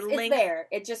 It's there.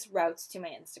 It just routes to my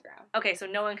Instagram. Okay, so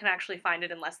no one can actually find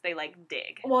it unless they, like,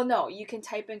 dig. Well, no. You can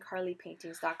type in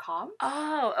carlipaintings.com.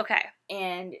 Oh, okay.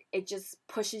 And it just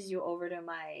pushes you over to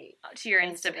my... to your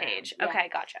Insta page. Yeah. Okay,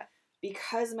 gotcha.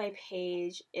 Because my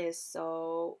page is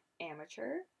so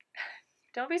amateur.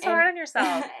 Don't be so hard on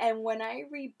yourself. And when I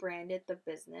rebranded the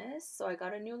business, so I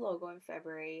got a new logo in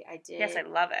February. I did. Yes, I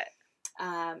love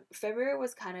it. February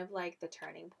was kind of like the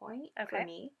turning point for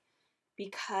me.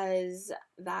 Because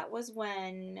that was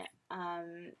when I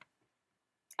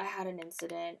had an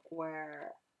incident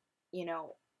where,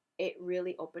 it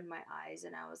really opened my eyes,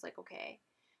 and I was like, okay,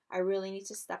 I really need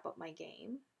to step up my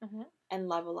game and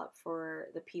level up for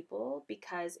the people,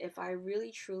 because if I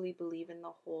really truly believe in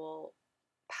the whole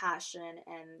passion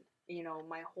and,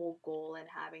 my whole goal in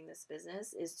having this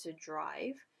business is to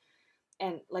drive,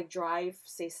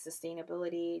 say,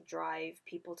 sustainability, drive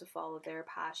people to follow their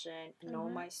passion, know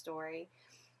my story,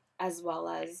 as well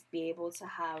as be able to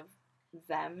have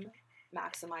them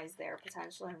maximize their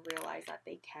potential and realize that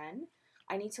they can,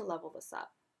 I need to level this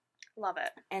up. Love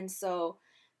it. And so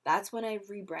that's when I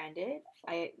rebranded.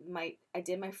 I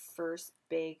did my first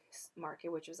big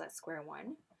market, which was at Square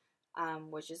One,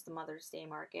 which is the Mother's Day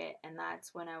market. And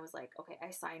that's when I was like, okay, I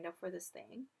signed up for this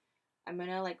thing. I'm going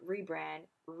to, like, rebrand,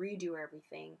 redo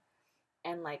everything,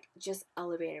 and, like, just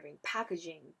elevate everything.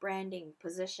 Packaging, branding,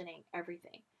 positioning,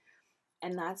 everything.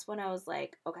 And that's when I was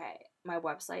like, okay, my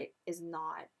website is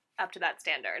not Up to that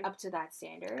standard.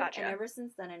 Gotcha. And ever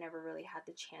since then, I never really had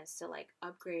the chance to, like,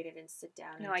 upgrade it and sit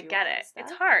down and do all I get it. stuff.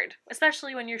 It's hard,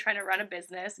 especially when you're trying to run a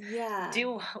business, yeah,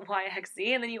 do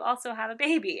YXZ, and then you also have a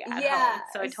baby at home.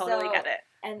 So I totally get it.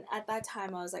 And at that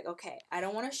time, I was like, okay, I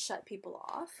don't want to shut people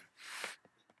off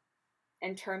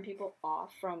and turn people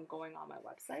off from going on my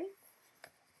website.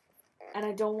 And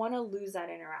I don't want to lose that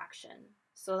interaction.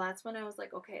 So that's when I was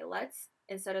like, okay, let's,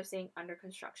 instead of saying under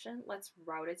construction, let's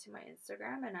route it to my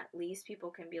Instagram, and at least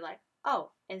people can be like,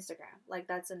 oh, Instagram. Like,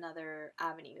 that's another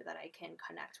avenue that I can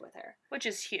connect with her. Which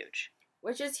is huge.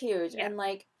 Yeah. And,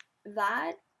 like,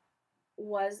 that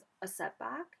was a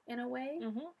setback in a way,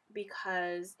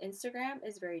 because Instagram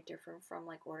is very different from,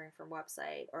 like, ordering from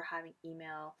website or having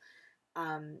email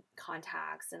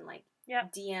contacts and, like,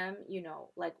 DM, you know,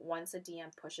 like, once a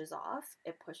DM pushes off,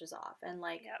 it pushes off. And,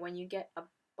 like, when you get a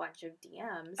bunch of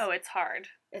DMs, it's hard.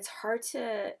 It's hard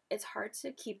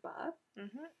to keep up.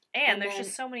 And there's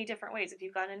just so many different ways. If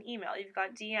you've got an email, you've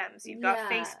got DMs, you've got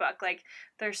Facebook, like,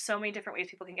 there's so many different ways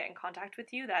people can get in contact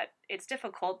with you that it's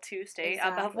difficult to stay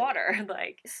above water.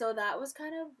 Like, so that was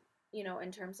kind of, you know,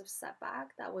 in terms of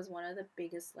setback, that was one of the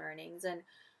biggest learnings. And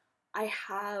I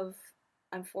have,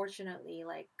 unfortunately,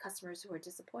 like, customers who are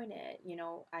disappointed. You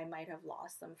know, I might have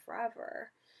lost them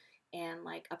forever. And,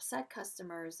 like, upset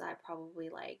customers that probably,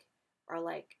 like, are,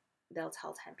 like, they'll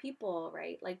tell 10 people,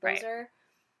 right? Like, those are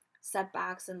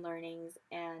setbacks and learnings.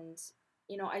 And,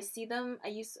 you know, I would see them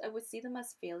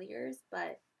as failures,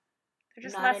 but they're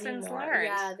just not lessons anymore. learned.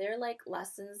 Yeah, they're, like,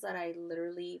 lessons that I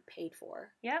literally paid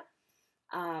for.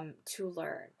 To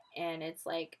learn. And it's,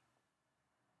 like,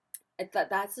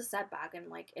 that's a setback. And,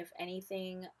 like, if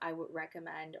anything I would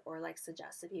recommend or, like,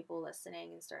 suggest to people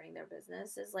listening and starting their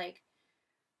business is, like,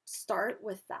 start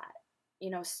with that. You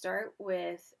know, start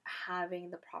with having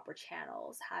the proper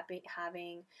channels,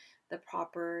 having the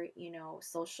proper, you know,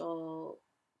 social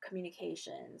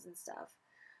communications and stuff,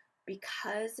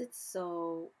 because it's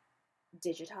so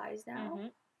digitized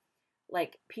now.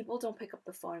 Like, people don't pick up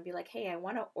the phone and be like, hey, I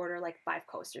want to order, like, 5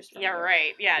 coasters from you.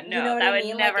 Right. Yeah, no, you know that would I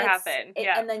mean? never like, happen.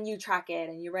 And then you track it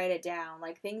and you write it down.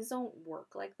 Like, things don't work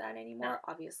like that anymore,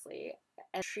 obviously.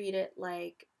 And treat it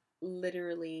like,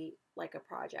 literally, like a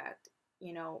project.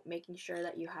 You know, making sure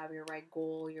that you have your right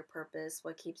goal, your purpose,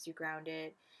 what keeps you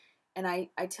grounded. And I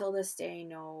till this day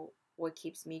know what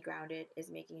keeps me grounded is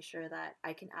making sure that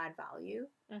I can add value.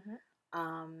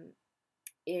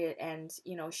 And,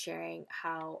 you know, sharing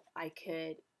how I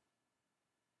could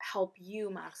help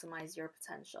you maximize your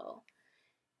potential.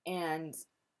 And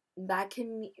that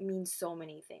can mean so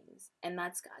many things. And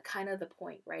that's kind of the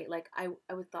point, right? Like, I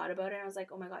thought about it and I was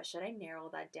like, oh my gosh, should I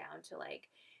narrow that down to, like,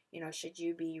 you know, should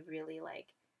you be really, like,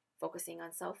 focusing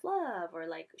on self-love, or,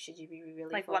 like, should you be really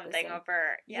like focusing? One thing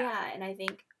over, and I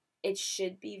think it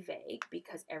should be vague,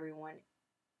 because everyone,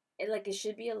 it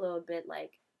should be a little bit,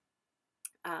 like,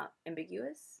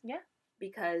 ambiguous,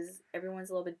 because everyone's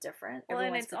a little bit different.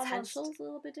 Everyone's potential is a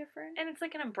little bit different, and it's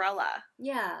like an umbrella.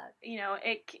 You know,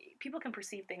 people can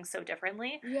perceive things so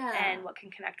differently, and what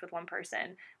can connect with one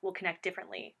person will connect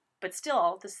differently. But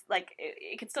still, this, like,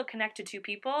 it can still connect to 2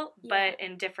 people, but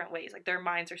in different ways. Like, their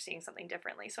minds are seeing something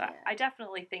differently. So I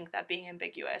definitely think that being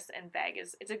ambiguous and vague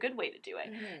it's a good way to do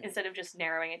it, instead of just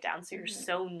narrowing it down so you're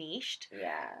so niched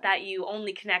that you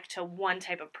only connect to one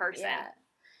type of person.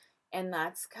 And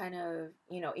that's kind of,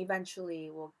 you know, eventually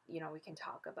we can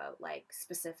talk about, like,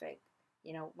 specific,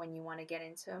 you know, when you want to get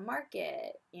into a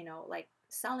market, you know, like,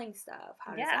 selling stuff,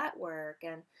 how does that work?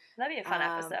 And that'd be a fun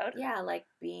episode. Like,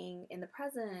 being in the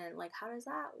present, like, how does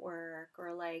that work?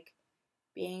 Or, like,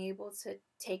 being able to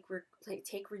take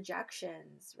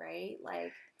rejections, right?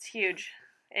 Like, it's huge.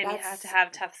 And you have to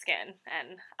have tough skin,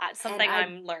 and something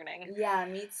I'm learning.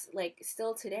 Meets, like,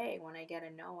 still today when I get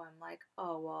a no, I'm like,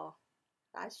 oh, well,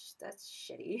 that's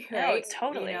shitty, right? No,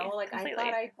 totally. You know, like, completely. I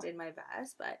thought I did my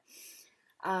best, but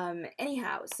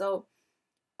anyhow, so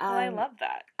I love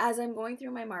that. As I'm going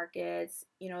through my markets,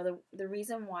 you know, the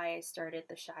reason why I started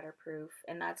the Shatterproof,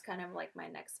 and that's kind of like my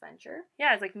next venture.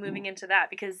 Yeah, it's like moving into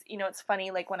that, because, you know, it's funny,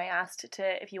 like, when I asked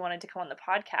if you wanted to come on the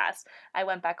podcast, I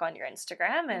went back on your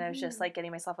Instagram and I was just, like,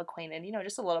 getting myself acquainted, you know,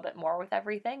 just a little bit more with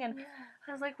everything, and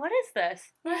I was like, what is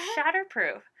this?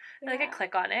 Shatterproof. And, like, I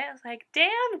click on it, I was like,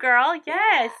 damn, girl,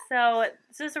 yes! So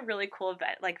this is a really cool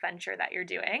venture that you're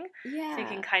doing. So you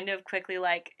can kind of quickly,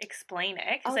 like, explain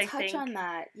it, because I think on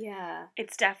that.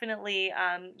 It's definitely,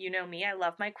 you know me, I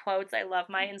love my quotes, I love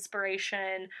my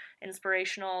inspirational,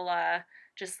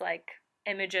 just, like,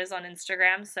 images on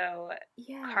Instagram, so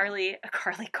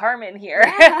Carmen here.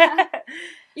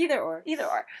 Either or.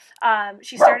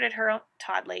 She started her own,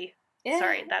 Toddly, Yeah.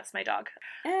 Sorry, that's my dog.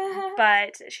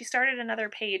 But she started another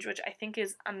page, which I think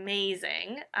is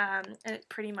amazing. And it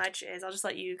pretty much is, I'll just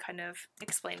let you kind of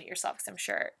explain it yourself because I'm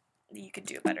sure you could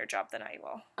do a better job than I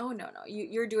will. Oh, no.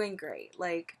 You're doing great.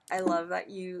 Like, I love that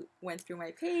you went through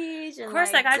my page. And, of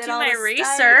course, like, I gotta did do all my the research.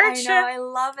 I know, I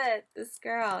love it. This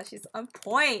girl, she's on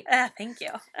point. Thank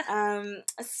you.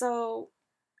 So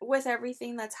with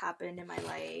everything that's happened in my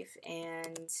life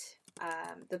and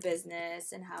the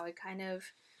business and how it kind of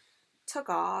took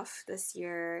off this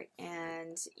year,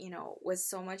 and with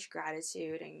so much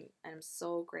gratitude, and I'm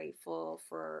so grateful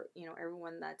for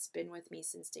everyone that's been with me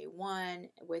since day one,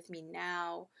 with me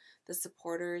now, the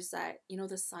supporters that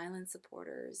the silent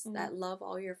supporters that love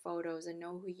all your photos and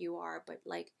know who you are, but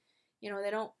like they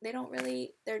don't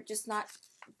really, they're just not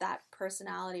that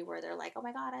personality where they're like, oh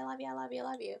my god, I love you, I love you, I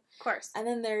love you. Of course. And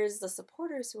then there's the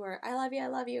supporters who are, I love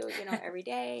you, every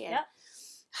day, and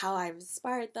how I've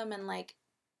inspired them, and like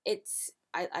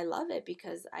I love it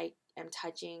because I am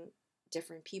touching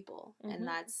different people, and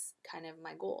that's kind of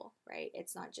my goal, right?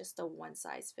 It's not just a one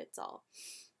size fits all.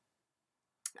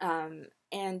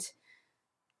 And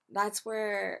that's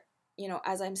where,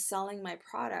 as I'm selling my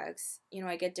products,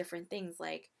 I get different things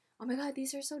like, oh my god,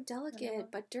 these are so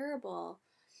delicate but durable.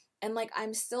 And like,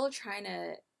 I'm still trying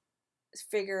to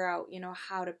figure out,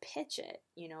 how to pitch it,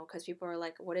 because people are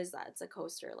like, what is that? It's a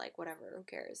coaster, like, whatever, who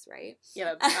cares, right?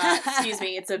 Yeah, excuse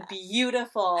me, it's a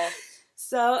beautiful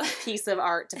piece of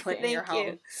art to put in your home.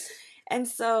 You. And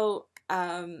so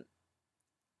a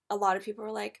lot of people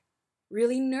are like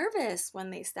really nervous when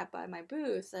they step by my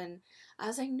booth, and I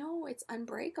was like, no, it's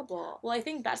unbreakable. Well, I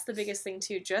think that's the biggest thing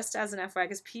too, just as an FYI,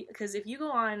 because if you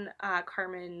go on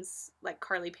Carmen's, like,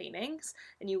 Carli Paintings,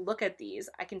 and you look at these,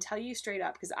 I can tell you straight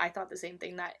up, because I thought the same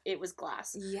thing, that it was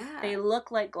glass. Yeah. They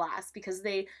look like glass because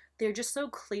they're just so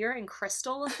clear and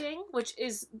crystal looking, which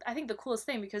is, I think, the coolest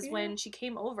thing, because when she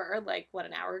came over, like,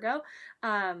 an hour ago,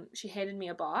 she handed me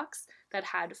a box that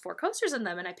had 4 coasters in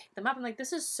them, and I picked them up. I'm like,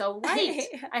 this is so light.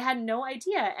 I had no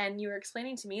idea, and you were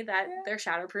explaining to me that they're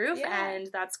shatterproof, and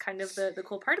that's kind of the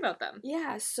cool part about them.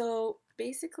 Yeah, so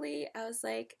basically I was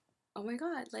like, oh my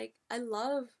god, like, I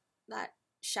love that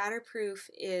shatterproof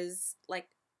is, like,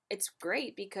 it's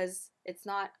great because it's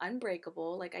not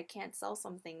unbreakable. Like, I can't sell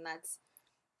something that's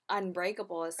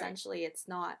unbreakable. Essentially, it's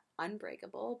not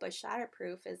unbreakable, but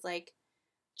shatterproof is, like,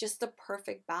 just the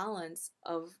perfect balance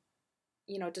of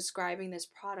describing this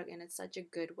product, and it's such a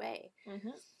good way.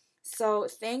 So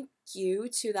thank you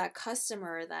to that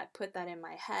customer that put that in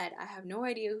my head. I have no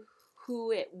idea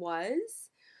who it was,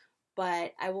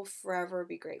 but I will forever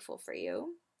be grateful for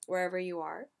you wherever you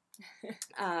are.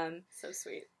 So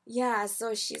sweet. Yeah,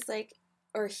 so she's like,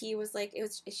 or he was like,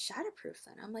 it's shatterproof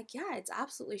then. I'm like, yeah, it's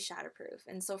absolutely shatterproof.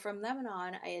 And so from then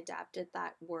on, I adapted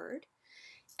that word.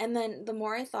 And then the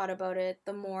more I thought about it,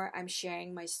 the more I'm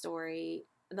sharing my story,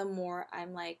 the more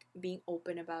I'm like being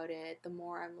open about it, the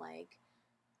more I'm like,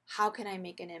 how can I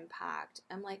make an impact?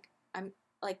 I'm like,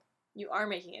 you are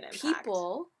making an impact.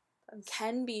 People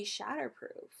can be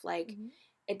shatterproof. Like,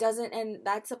 it doesn't, and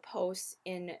that's a post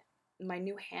in my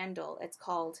new handle. It's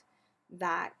called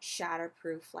That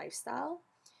Shatterproof Lifestyle.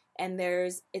 And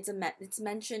it's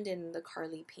mentioned in the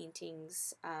Carli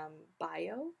Paintings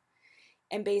bio.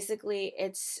 And basically,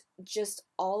 it's just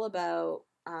all about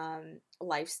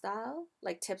lifestyle,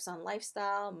 like tips on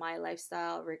lifestyle, my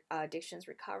lifestyle, addictions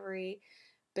recovery,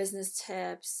 business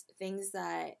tips, things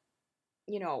that,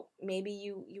 maybe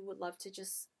you would love to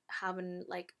just have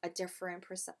a different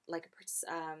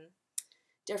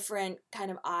different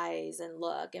kind of eyes and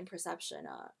look and perception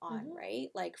on, right?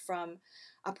 Like, from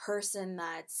a person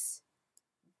that's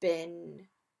been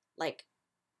like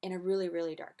in a really,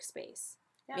 really dark space.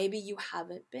 Yeah. Maybe you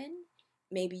haven't been.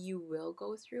 Maybe you will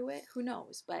go through it. Who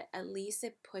knows? But at least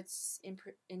it puts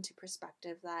into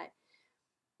perspective that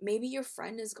maybe your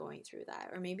friend is going through that,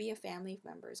 or maybe a family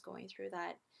member is going through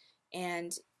that,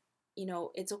 and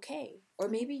it's okay. Or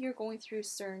maybe you're going through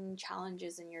certain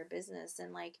challenges in your business,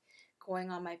 and like,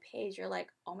 going on my page, you're like,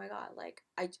 oh my god, like,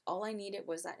 all I needed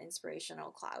was that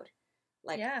inspirational cloud.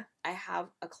 Like, I have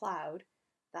a cloud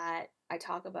that I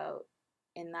talk about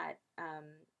in that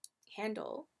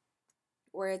handle,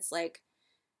 where it's like,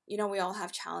 we all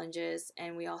have challenges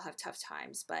and we all have tough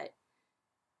times, but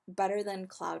better than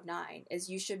cloud 9 is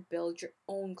you should build your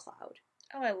own cloud.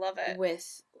 Oh, I love it.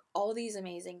 With all these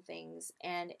amazing things,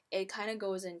 and it kind of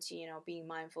goes into, being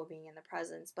mindful, being in the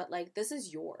presence, but like, this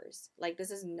is yours. Like,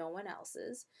 this is no one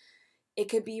else's. It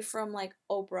could be from like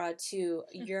Oprah to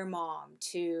your mom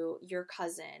to your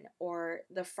cousin, or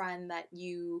the friend that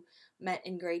you met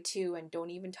in grade 2 and don't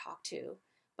even talk to.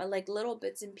 But like, little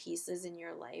bits and pieces in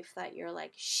your life that you're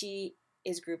like, she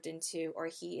is grouped into, or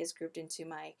he is grouped into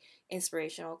my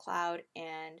inspirational cloud,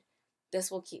 and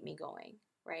this will keep me going,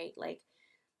 right? Like,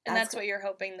 and that's what you're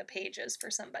hoping the page is for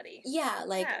somebody. Yeah,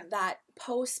 like that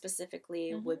post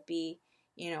specifically Mm-hmm. would be,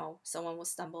 you know, someone will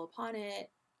stumble upon it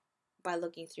by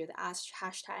looking through the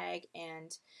hashtag,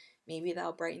 and maybe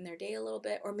that'll brighten their day a little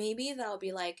bit, or maybe they'll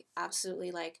be like,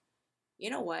 absolutely like, you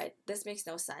know what, this makes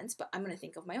no sense, but I'm going to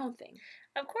think of my own thing.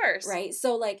 Of course. Right?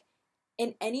 So like,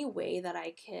 in any way that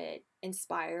I could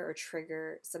inspire or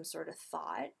trigger some sort of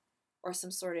thought or some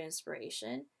sort of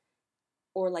inspiration,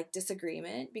 or like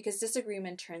disagreement, because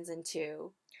disagreement turns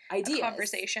into ideas, a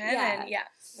conversation, and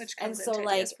which comes into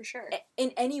ideas for sure.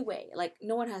 In any way, like,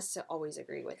 no one has to always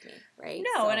agree with me, right?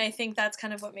 No, and I think that's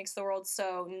kind of what makes the world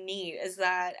so neat, is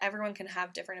that everyone can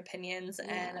have different opinions,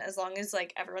 and as long as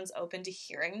like everyone's open to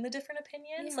hearing the different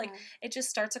opinions, like, it just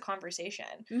starts a conversation.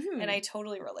 And I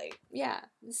totally relate. Yeah.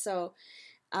 So,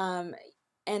 and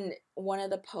one of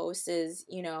the posts is,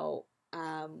 you know,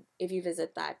 if you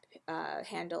visit that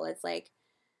handle, it's like,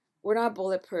 we're not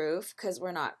bulletproof because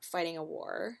we're not fighting a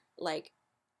war. Like,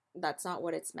 that's not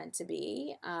what it's meant to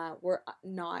be. We're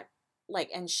not,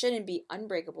 like, and shouldn't be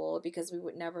unbreakable, because we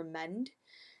would never mend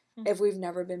if we've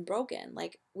never been broken.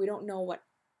 Like, we don't know what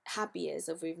happy is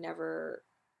if we've never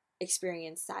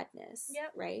experienced sadness,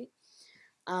 right?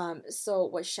 So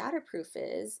what shatterproof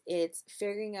is, it's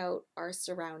figuring out our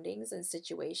surroundings and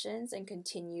situations and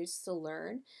continues to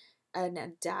learn and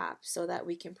adapt so that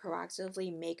we can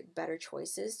proactively make better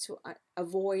choices to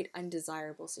avoid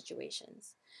undesirable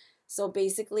situations. So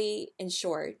basically, in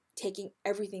short, taking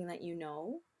everything that you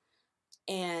know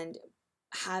and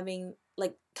having,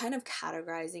 like, kind of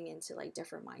categorizing into like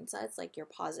different mindsets, like your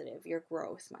positive, your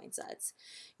growth mindsets,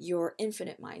 your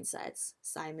infinite mindsets.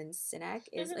 Simon Sinek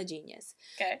is a genius.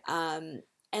 Okay.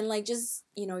 And like, just,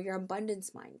 you know, your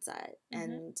abundance mindset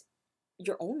and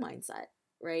your own mindset,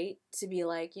 right? To be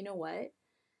like, you know what?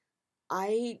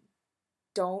 I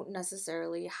don't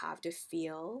necessarily have to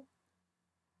feel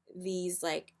these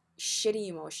like shitty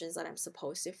emotions that I'm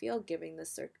supposed to feel given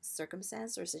the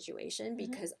circumstance or situation,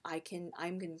 because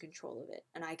I'm in control of it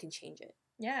and I can change it.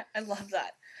 Yeah, I love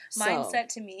that. Mindset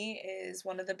to me is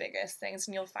one of the biggest things,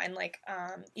 and you'll find like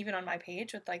even on my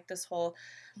page with like this whole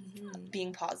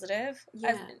being positive.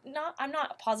 I'm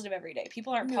not positive every day.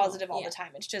 People aren't positive all the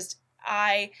time. It's just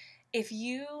if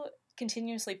you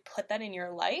continuously put that in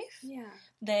your life,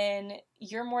 then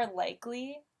you're more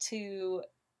likely to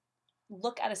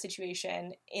look at a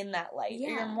situation in that light.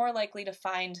 You're more likely to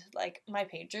find like my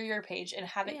page or your page and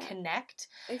have it connect,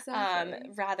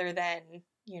 rather than,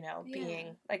 you know,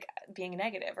 being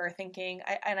negative or thinking.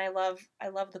 I love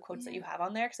the quotes that you have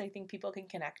on there, because I think people can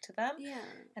connect to them.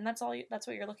 And that's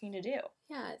what you're looking to do.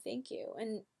 Yeah, thank you.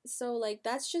 And so like,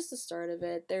 that's just the start of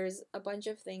it. There's a bunch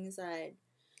of things that,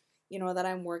 you know, that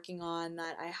I'm working on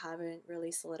that I haven't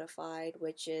really solidified,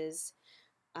 which is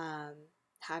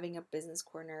having a business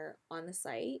corner on the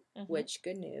site, which,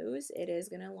 good news, it is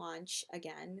going to launch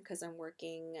again, because I'm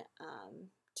working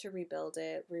to rebuild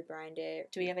it, rebrand it.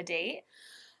 Do we have a date?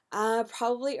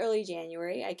 Probably early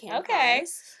January. I can't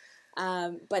promise.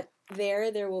 But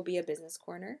there will be a business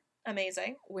corner.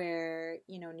 Amazing. Where,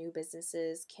 you know, new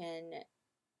businesses can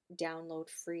download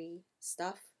free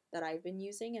stuff that I've been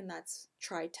using, and that's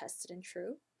tried, tested, and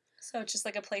true. So it's just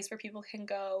like a place where people can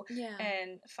go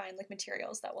and find like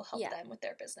materials that will help them with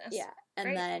their business. Yeah.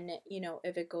 And then, you know,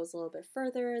 if it goes a little bit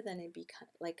further, then it'd be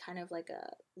like kind of like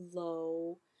a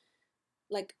low,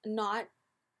 like not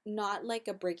like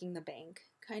a breaking the bank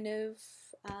kind of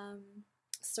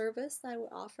service that I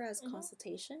would offer as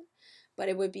consultation, but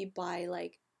it would be by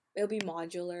like, it'll be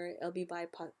modular, it'll be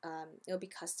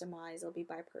customized, it'll be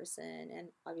by person, and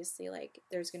obviously like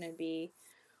there's gonna be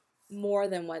more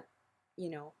than what,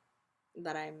 you know,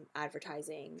 that I'm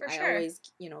advertising. For sure. I always,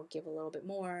 you know, give a little bit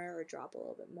more or drop a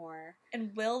little bit more.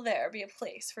 And will there be a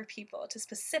place for people to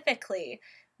specifically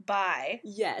buy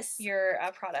your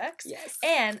products? Yes.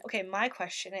 And okay, my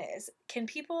question is, can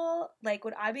people, like,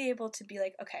 would I be able to be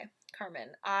like, okay,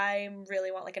 Carmen, I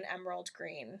really want like an emerald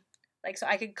green, like, so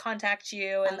I could contact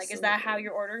you, and like, is that how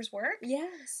your orders work? Yeah.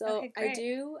 So I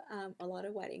do a lot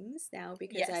of weddings now,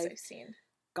 because I've seen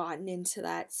gotten into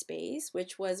that space,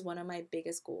 which was one of my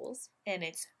biggest goals. And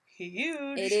it's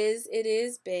huge. It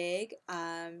is big.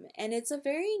 And it's a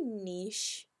very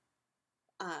niche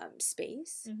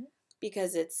space,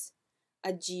 because it's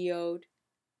a geode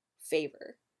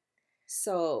favor.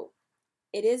 So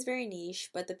it is very niche,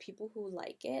 but the people who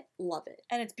like it love it.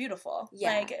 And it's beautiful.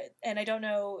 Yeah. Like, and I don't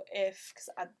know if,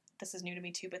 because this is new to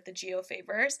me too, but the geo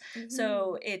favors. Mm-hmm.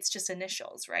 So it's just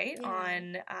initials, right?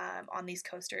 Yeah. On these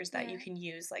coasters that you can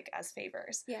use like as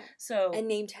favors. Yeah. So And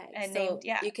name tags. And so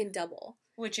named, you can double.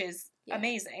 Which is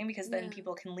amazing because then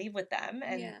people can leave with them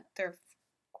and they're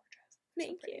gorgeous.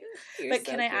 Thank so you. You're but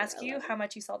so can I cute. ask you how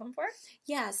much you sell them for?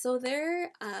 Yeah, so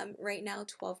they're right now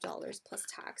 $12 plus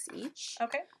tax each.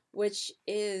 Okay. Which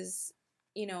is,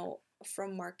 you know,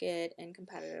 from market and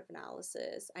competitive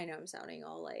analysis. I know I'm sounding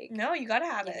all like... No, you gotta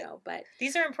have it. Know, but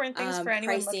these are important things for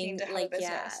anyone pricing, looking to have like, a business.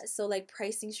 Yeah, so like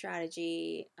pricing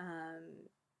strategy,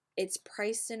 it's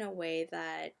priced in a way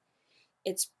that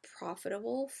it's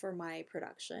profitable for my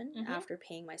production after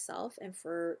paying myself. And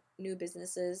for new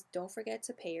businesses, don't forget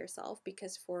to pay yourself,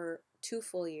 because for 2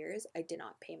 full years, I did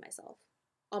not pay myself.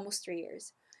 Almost 3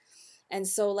 years. And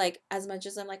so, like, as much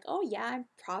as I'm like, oh, yeah, I'm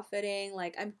profiting,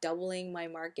 like, I'm doubling my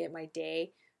market, my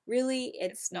day, really,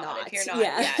 it's not. If you're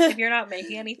not, if you're not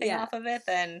making anything off of it,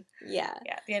 then,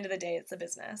 at the end of the day, it's a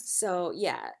business. So,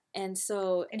 And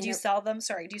so... And do you sell them,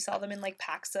 do you sell them in, like,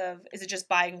 packs of, is it just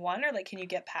buying one, or, like, can you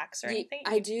get packs or anything?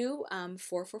 I do 4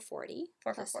 for $40.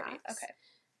 4 for $40, tax.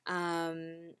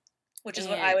 Okay. Which is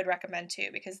what I would recommend, too,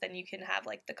 because then you can have,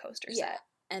 like, the coaster set.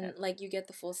 And, like, you get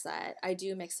the full set. I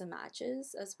do mix and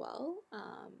matches as well.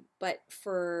 But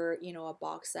for, you know, a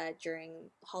box set during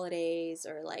holidays,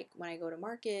 or, like, when I go to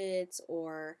markets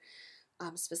or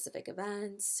specific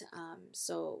events.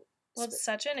 Well, it's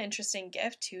such an interesting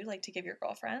gift, too, like, to give your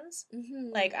girlfriends.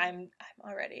 Mm-hmm. Like, I'm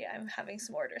having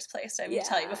some orders placed, I will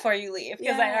tell you, before you leave,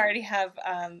 because I already have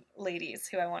ladies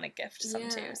who I want to gift some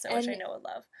to, so which I know would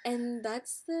love. And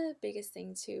that's the biggest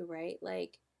thing, too, right?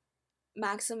 Like,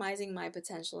 maximizing my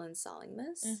potential in selling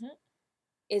this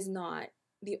is not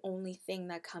the only thing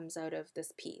that comes out of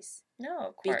this piece. No,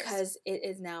 of course. Because it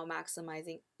is now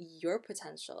maximizing your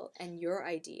potential and your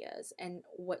ideas and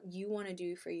what you want to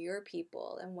do for your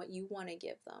people and what you want to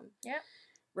give them. Yeah.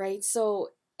 Right? So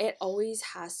it always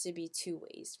has to be 2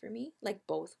 ways for me, like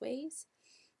both ways.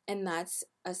 And that's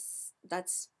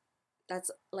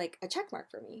like a check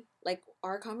mark for me. Like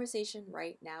our conversation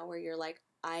right now where you're like,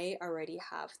 I already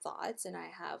have thoughts and I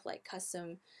have like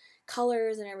custom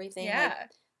colors and everything. Yeah. Like,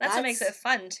 that's what makes it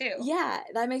fun too. Yeah.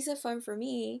 That makes it fun for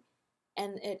me.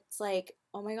 And it's like,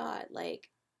 oh my God, like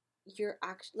you're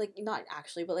actually, like not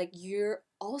actually, but like you're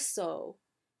also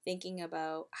thinking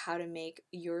about how to make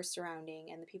your surrounding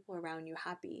and the people around you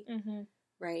happy. Mm-hmm.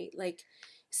 Right? Like,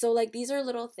 so like these are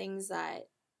little things that,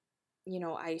 you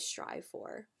know, I strive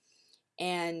for.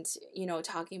 And, you know,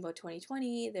 talking about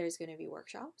 2020, there's going to be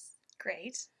workshops.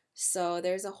 Great. So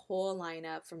there's a whole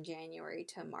lineup from January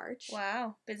to March.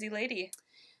 Wow. Busy lady.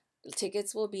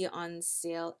 Tickets will be on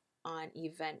sale on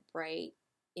Eventbrite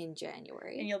in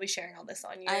January. And you'll be sharing all this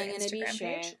on your Instagram page? I'm going to be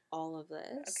sharing all of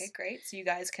this. Okay, great. So you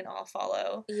guys can all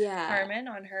follow Carmen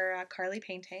on her Carli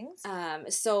Paintings.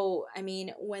 So, I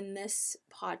mean, when this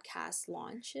podcast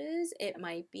launches, it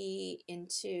might be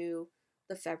into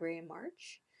the February and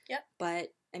March. Yep.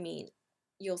 But, I mean,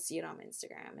 you'll see it on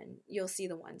Instagram and you'll see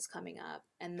the ones coming up.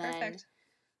 And then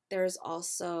there's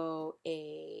also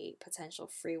a potential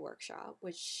free workshop,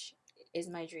 which is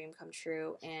my dream come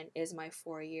true and is my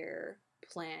 4-year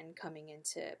plan coming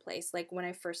into place. Like when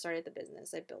I first started the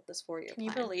business, I built this 4-year plan.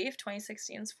 Can you believe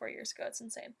 2016 is 4 years ago? It's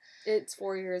insane. It's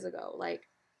 4 years ago. Like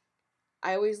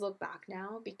I always look back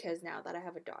now because now that I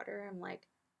have a daughter, I'm like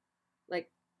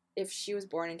if she was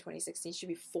born in 2016, she'd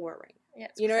be 4 right now. Yeah,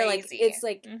 it's crazy. Like it's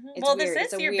like it's well, weird.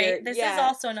 This is your baby. This is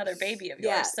also another baby of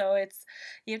yours. So it's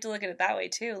you have to look at it that way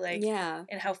too. Like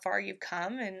and how far you've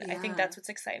come, and I think that's what's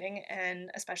exciting. And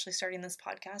especially starting this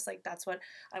podcast, like that's what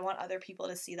I want other people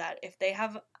to see, that if they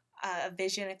have a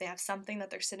vision, if they have something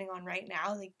that they're sitting on right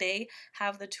now, like they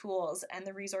have the tools and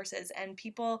the resources and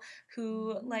people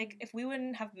who like if we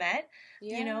wouldn't have met,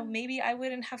 you know, maybe I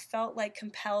wouldn't have felt like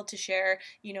compelled to share,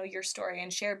 you know, your story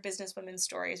and share businesswomen's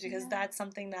stories, because that's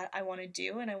something that I want to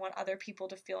do, and I want other people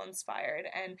to feel inspired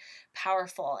and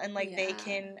powerful and like they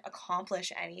can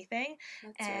accomplish anything.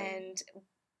 That's and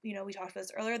you know, we talked about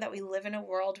this earlier, that we live in a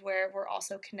world where we're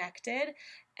also connected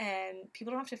and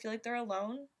people don't have to feel like they're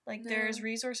alone. Like there's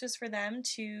resources for them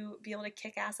to be able to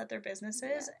kick ass at their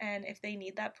businesses. And if they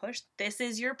need that push, this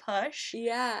is your push.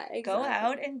 Yeah, exactly. Go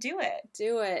out and do it.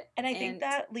 Do it. And I think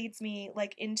that leads me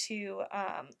like into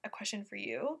a question for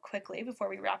you quickly before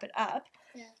we wrap it up.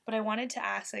 Yeah. But I wanted to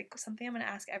ask like something I'm going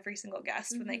to ask every single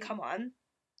guest when they come on,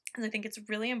 and I think it's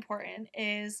really important,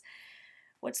 is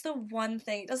what's the one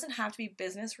thing, it doesn't have to be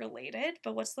business related,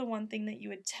 but what's the one thing that you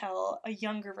would tell a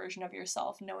younger version of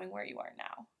yourself knowing where you are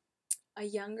now? A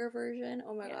younger version?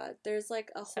 Oh my God. There's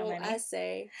like a whole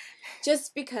essay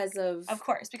just because of... Of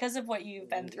course, because of what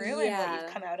you've been through and what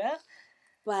you've come out of.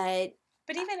 But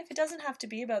even if it doesn't have to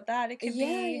be about that, it could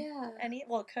be any,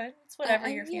 well, it could. It's whatever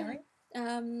you're feeling.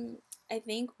 I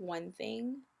think one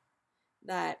thing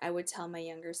that I would tell my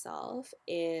younger self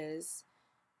is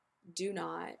do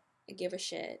not give a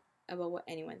shit about what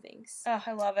anyone thinks. Oh,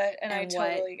 I love it. And I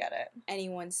totally get it.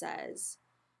 Anyone says,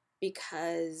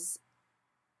 because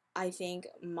I think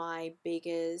my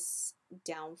biggest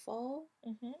downfall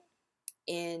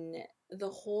in the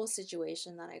whole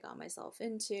situation that I got myself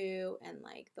into, and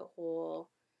like the whole,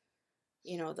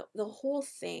 you know, the whole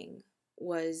thing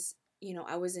was, you know,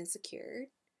 I was insecure.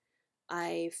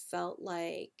 I felt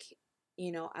like,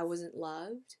 you know, I wasn't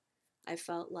loved. I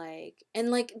felt like,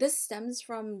 and like this stems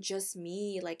from just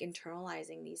me like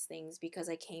internalizing these things, because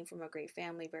I came from a great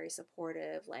family, very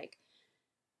supportive. Like,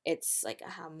 it's like I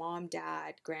have mom,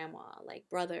 dad, grandma, like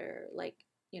brother, like,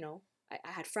 you know, I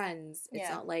had friends. It's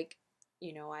not like,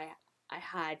 you know, I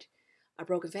had a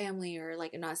broken family, or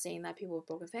like, I'm not saying that people with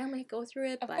broken family go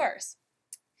through it, but of course,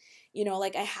 you know,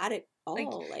 like I had it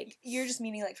all. Like you're just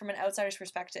meaning like from an outsider's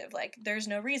perspective, like there was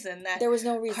no reason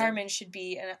Carmen should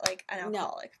be an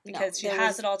alcoholic, because she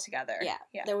has it all together.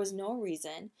 Yeah, there was no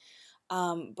reason.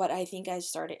 But I think I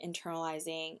started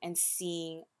internalizing and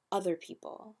seeing other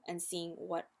people and seeing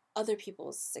what other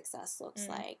people's success looks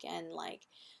like, and like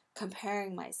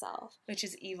comparing myself, which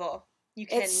is evil. You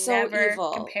can never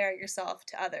compare yourself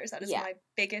to others. That is my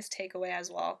biggest takeaway as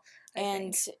well. I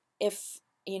think. If,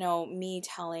 you know, me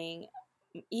telling,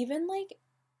 even like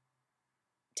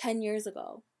 10 years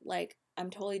ago, like I'm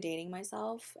totally dating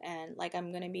myself, and like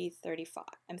I'm gonna be 35.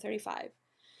 I'm 35.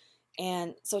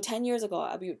 And so 10 years ago,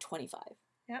 I'll be 25.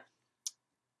 Yep.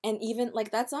 And even,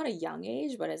 like, that's not a young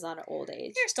age, but it's not an old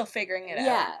age. You're still figuring it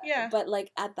out. Yeah. But,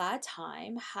 like, at that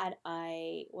time,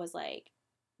 I was like,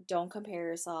 don't compare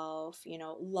yourself, you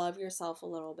know, love yourself a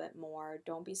little bit more.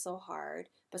 Don't be so hard,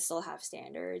 but still have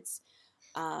standards.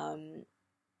 And,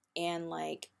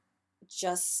 like,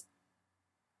 just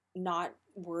not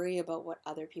worry about what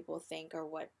other people think or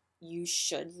what you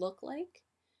should look like.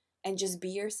 And just be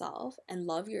yourself and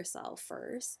love yourself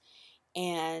first.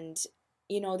 And,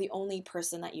 you know, the only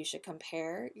person that you should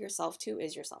compare yourself to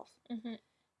is yourself.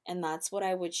 And that's what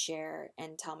I would share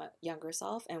and tell my younger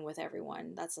self, and with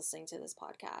everyone that's listening to this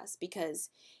podcast, because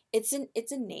it's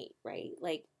innate, right?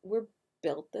 Like, we're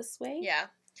built this way. Yeah,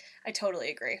 I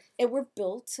totally agree. We're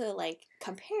built to, like,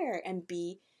 compare and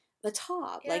be the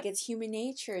top. Like, it's human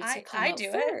nature to come out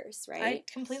first, right? I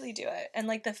completely do it. And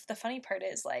like the funny part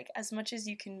is, like, as much as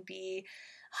you can be,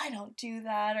 I don't do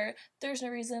that, or there's no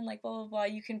reason, like blah blah blah,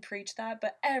 you can preach that,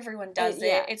 but everyone does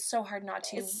it. It's so hard not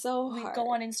to. It's so hard. We go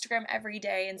on Instagram every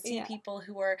day and see people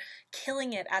who are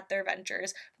killing it at their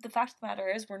ventures. But the fact of the matter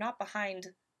is, we're not behind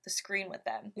the screen with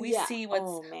them. We see what's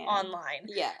online.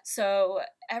 Yeah. So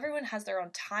everyone has their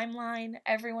own timeline.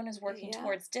 Everyone is working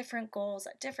towards different goals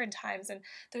at different times. And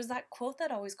there's that quote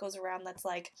that always goes around that's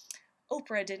like,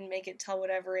 Oprah didn't make it till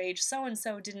whatever age,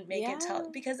 so-and-so didn't make it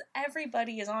till, because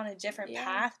everybody is on a different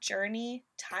path, journey,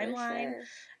 timeline.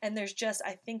 And there's just,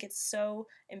 I think it's so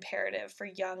imperative for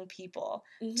young people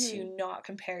to not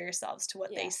compare yourselves to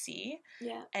what they see,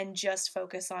 and just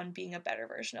focus on being a better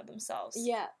version of themselves.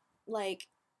 Yeah, like,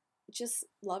 just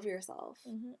love yourself.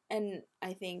 And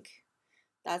I think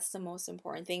that's the most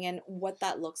important thing. And what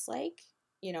that looks like,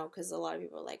 you know, because a lot of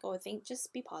people are like, oh, I think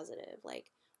just be positive. Like,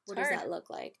 what does that look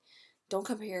like? Don't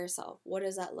compare yourself. What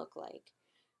does that look like?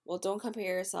 Well, don't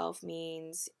compare yourself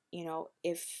means, you know,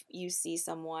 if you see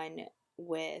someone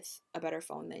with a better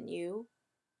phone than you,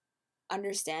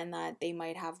 understand that they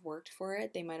might have worked for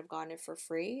it. They might have gotten it for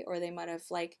free, or they might have,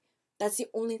 like, that's the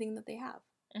only thing that they have.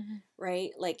 Right?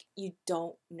 Like, you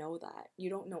don't know that. You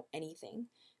don't know anything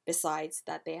besides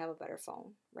that they have a better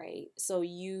phone, right? So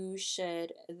you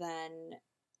should then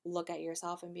look at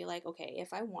yourself and be like, okay,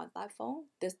 if I want that phone,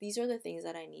 these are the things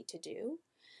that I need to do.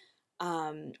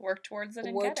 Work towards it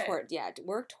and get it.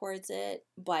 Work towards it.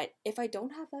 But if I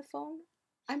don't have that phone,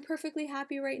 I'm perfectly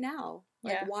happy right now.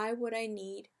 Like, why would I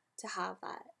need to have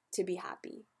that to be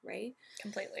happy, right?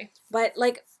 Completely. But,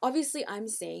 like, obviously I'm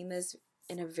saying this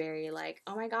in a very, like,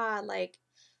 oh my god, like,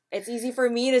 it's easy for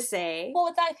me to say.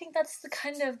 Well, I think that's the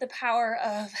kind of the power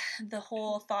of the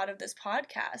whole thought of this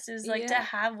podcast, is like to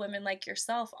have women like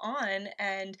yourself on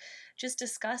and just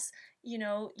discuss, you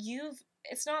know,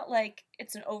 it's not like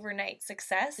it's an overnight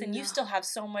success, and you still have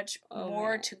so much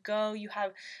more to go. You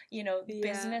have, you know,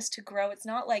 business to grow. It's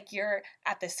not like you're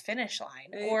at this finish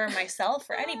line, or myself,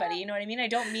 or anybody, you know what I mean? I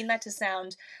don't mean that to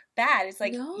sound bad. It's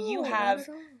like, you have,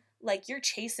 like, you're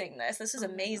chasing this. This is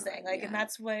amazing. Like, and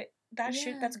that's what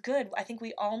that's good. I think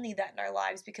we all need that in our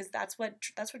lives because that's what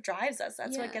drives us.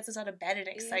 That's what gets us out of bed and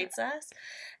excites us.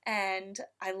 And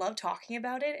I love talking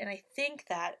about it. And I think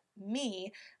that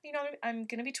me, I'm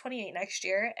going to be 28 next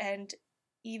year, and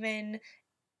even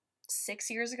 7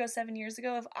 years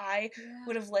ago, if I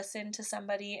would have listened to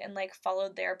somebody and like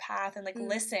followed their path and like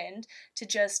listened to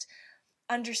just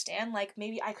understand, like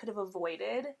maybe I could have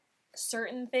avoided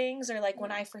certain things, or like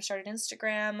when I first started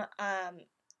Instagram,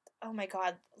 oh my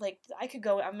god, like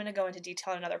I'm going to go into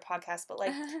detail in another podcast, but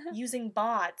like using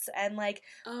bots and like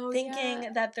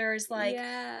thinking that there's like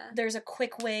there's a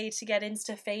quick way to get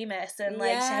Insta famous and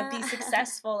like to be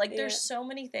successful. Like there's so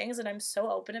many things, and I'm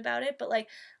so open about it, but like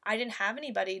I didn't have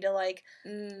anybody to like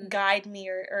guide me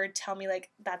or tell me like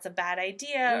that's a bad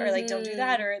idea or like don't do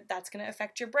that or that's going to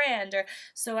affect your brand. Or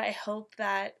so I hope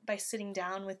that by sitting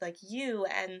down with like you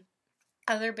and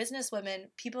other business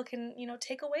women, people can,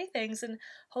 take away things, and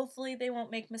hopefully they won't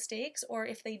make mistakes, or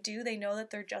if they do, they know that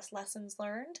they're just lessons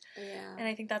learned. Yeah. And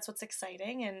I think that's what's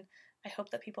exciting, and I hope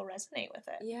that people resonate with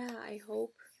it. Yeah, I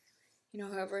hope,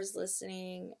 whoever's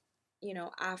listening,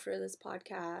 after this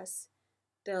podcast,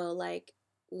 they'll like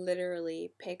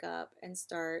literally pick up and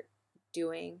start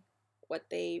doing what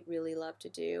they really love to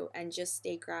do and just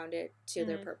stay grounded to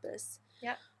their purpose.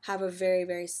 Yeah. Have a very,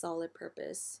 very solid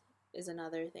purpose is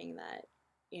another thing that,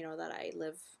 that I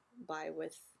live by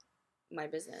with my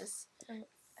business.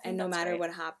 And no matter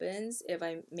what happens, if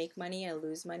I make money, I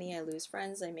lose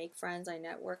friends, I make friends, I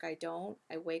network, I don't,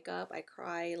 I wake up, I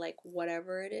cry, like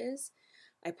whatever it is.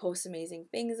 I post amazing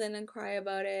things and then cry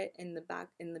about it in the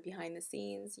behind the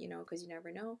scenes, because you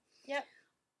never know. Yep.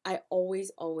 I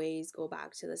always go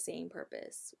back to the same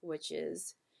purpose, which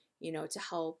is, to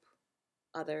help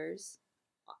others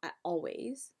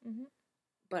always. Mm-hmm.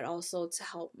 But also to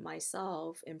help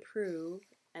myself improve,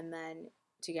 and then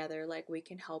together, like, we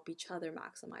can help each other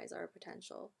maximize our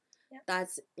potential. Yep.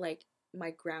 That's, like,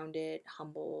 my grounded,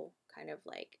 humble kind of,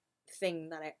 like, thing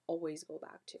that I always go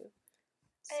back to.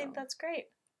 So. I think that's great.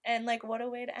 And, like, what a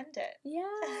way to end it. Yeah.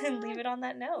 And leave it on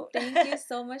that note. Thank you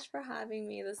so much for having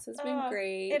me. This has been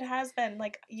great. It has been.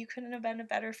 Like, you couldn't have been a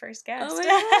better first guest. Oh my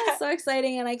god, so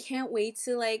exciting. And I can't wait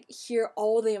to, like, hear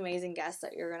all the amazing guests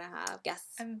that you're going to have.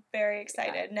 Guests. I'm very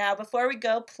excited. Yeah. Now, before we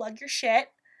go, plug your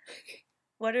shit.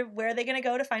 Where are they going to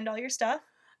go to find all your stuff?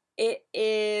 It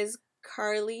is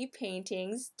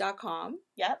carlipaintings.com.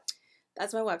 Yep.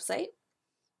 That's my website.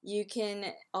 You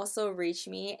can also reach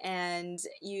me, and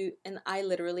I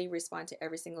literally respond to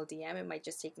every single DM. It might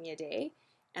just take me a day,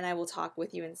 and I will talk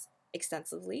with you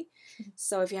extensively.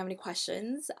 So if you have any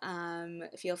questions,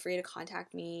 feel free to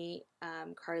contact me,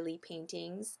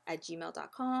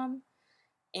 carlipaintings@gmail.com,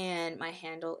 and my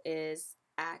handle is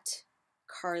at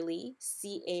Carli,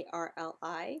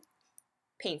 Carli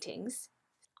Paintings.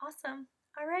 Awesome.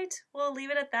 All right, we'll leave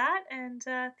it at that, and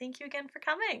thank you again for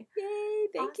coming. Yay,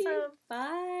 thank you.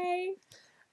 Bye.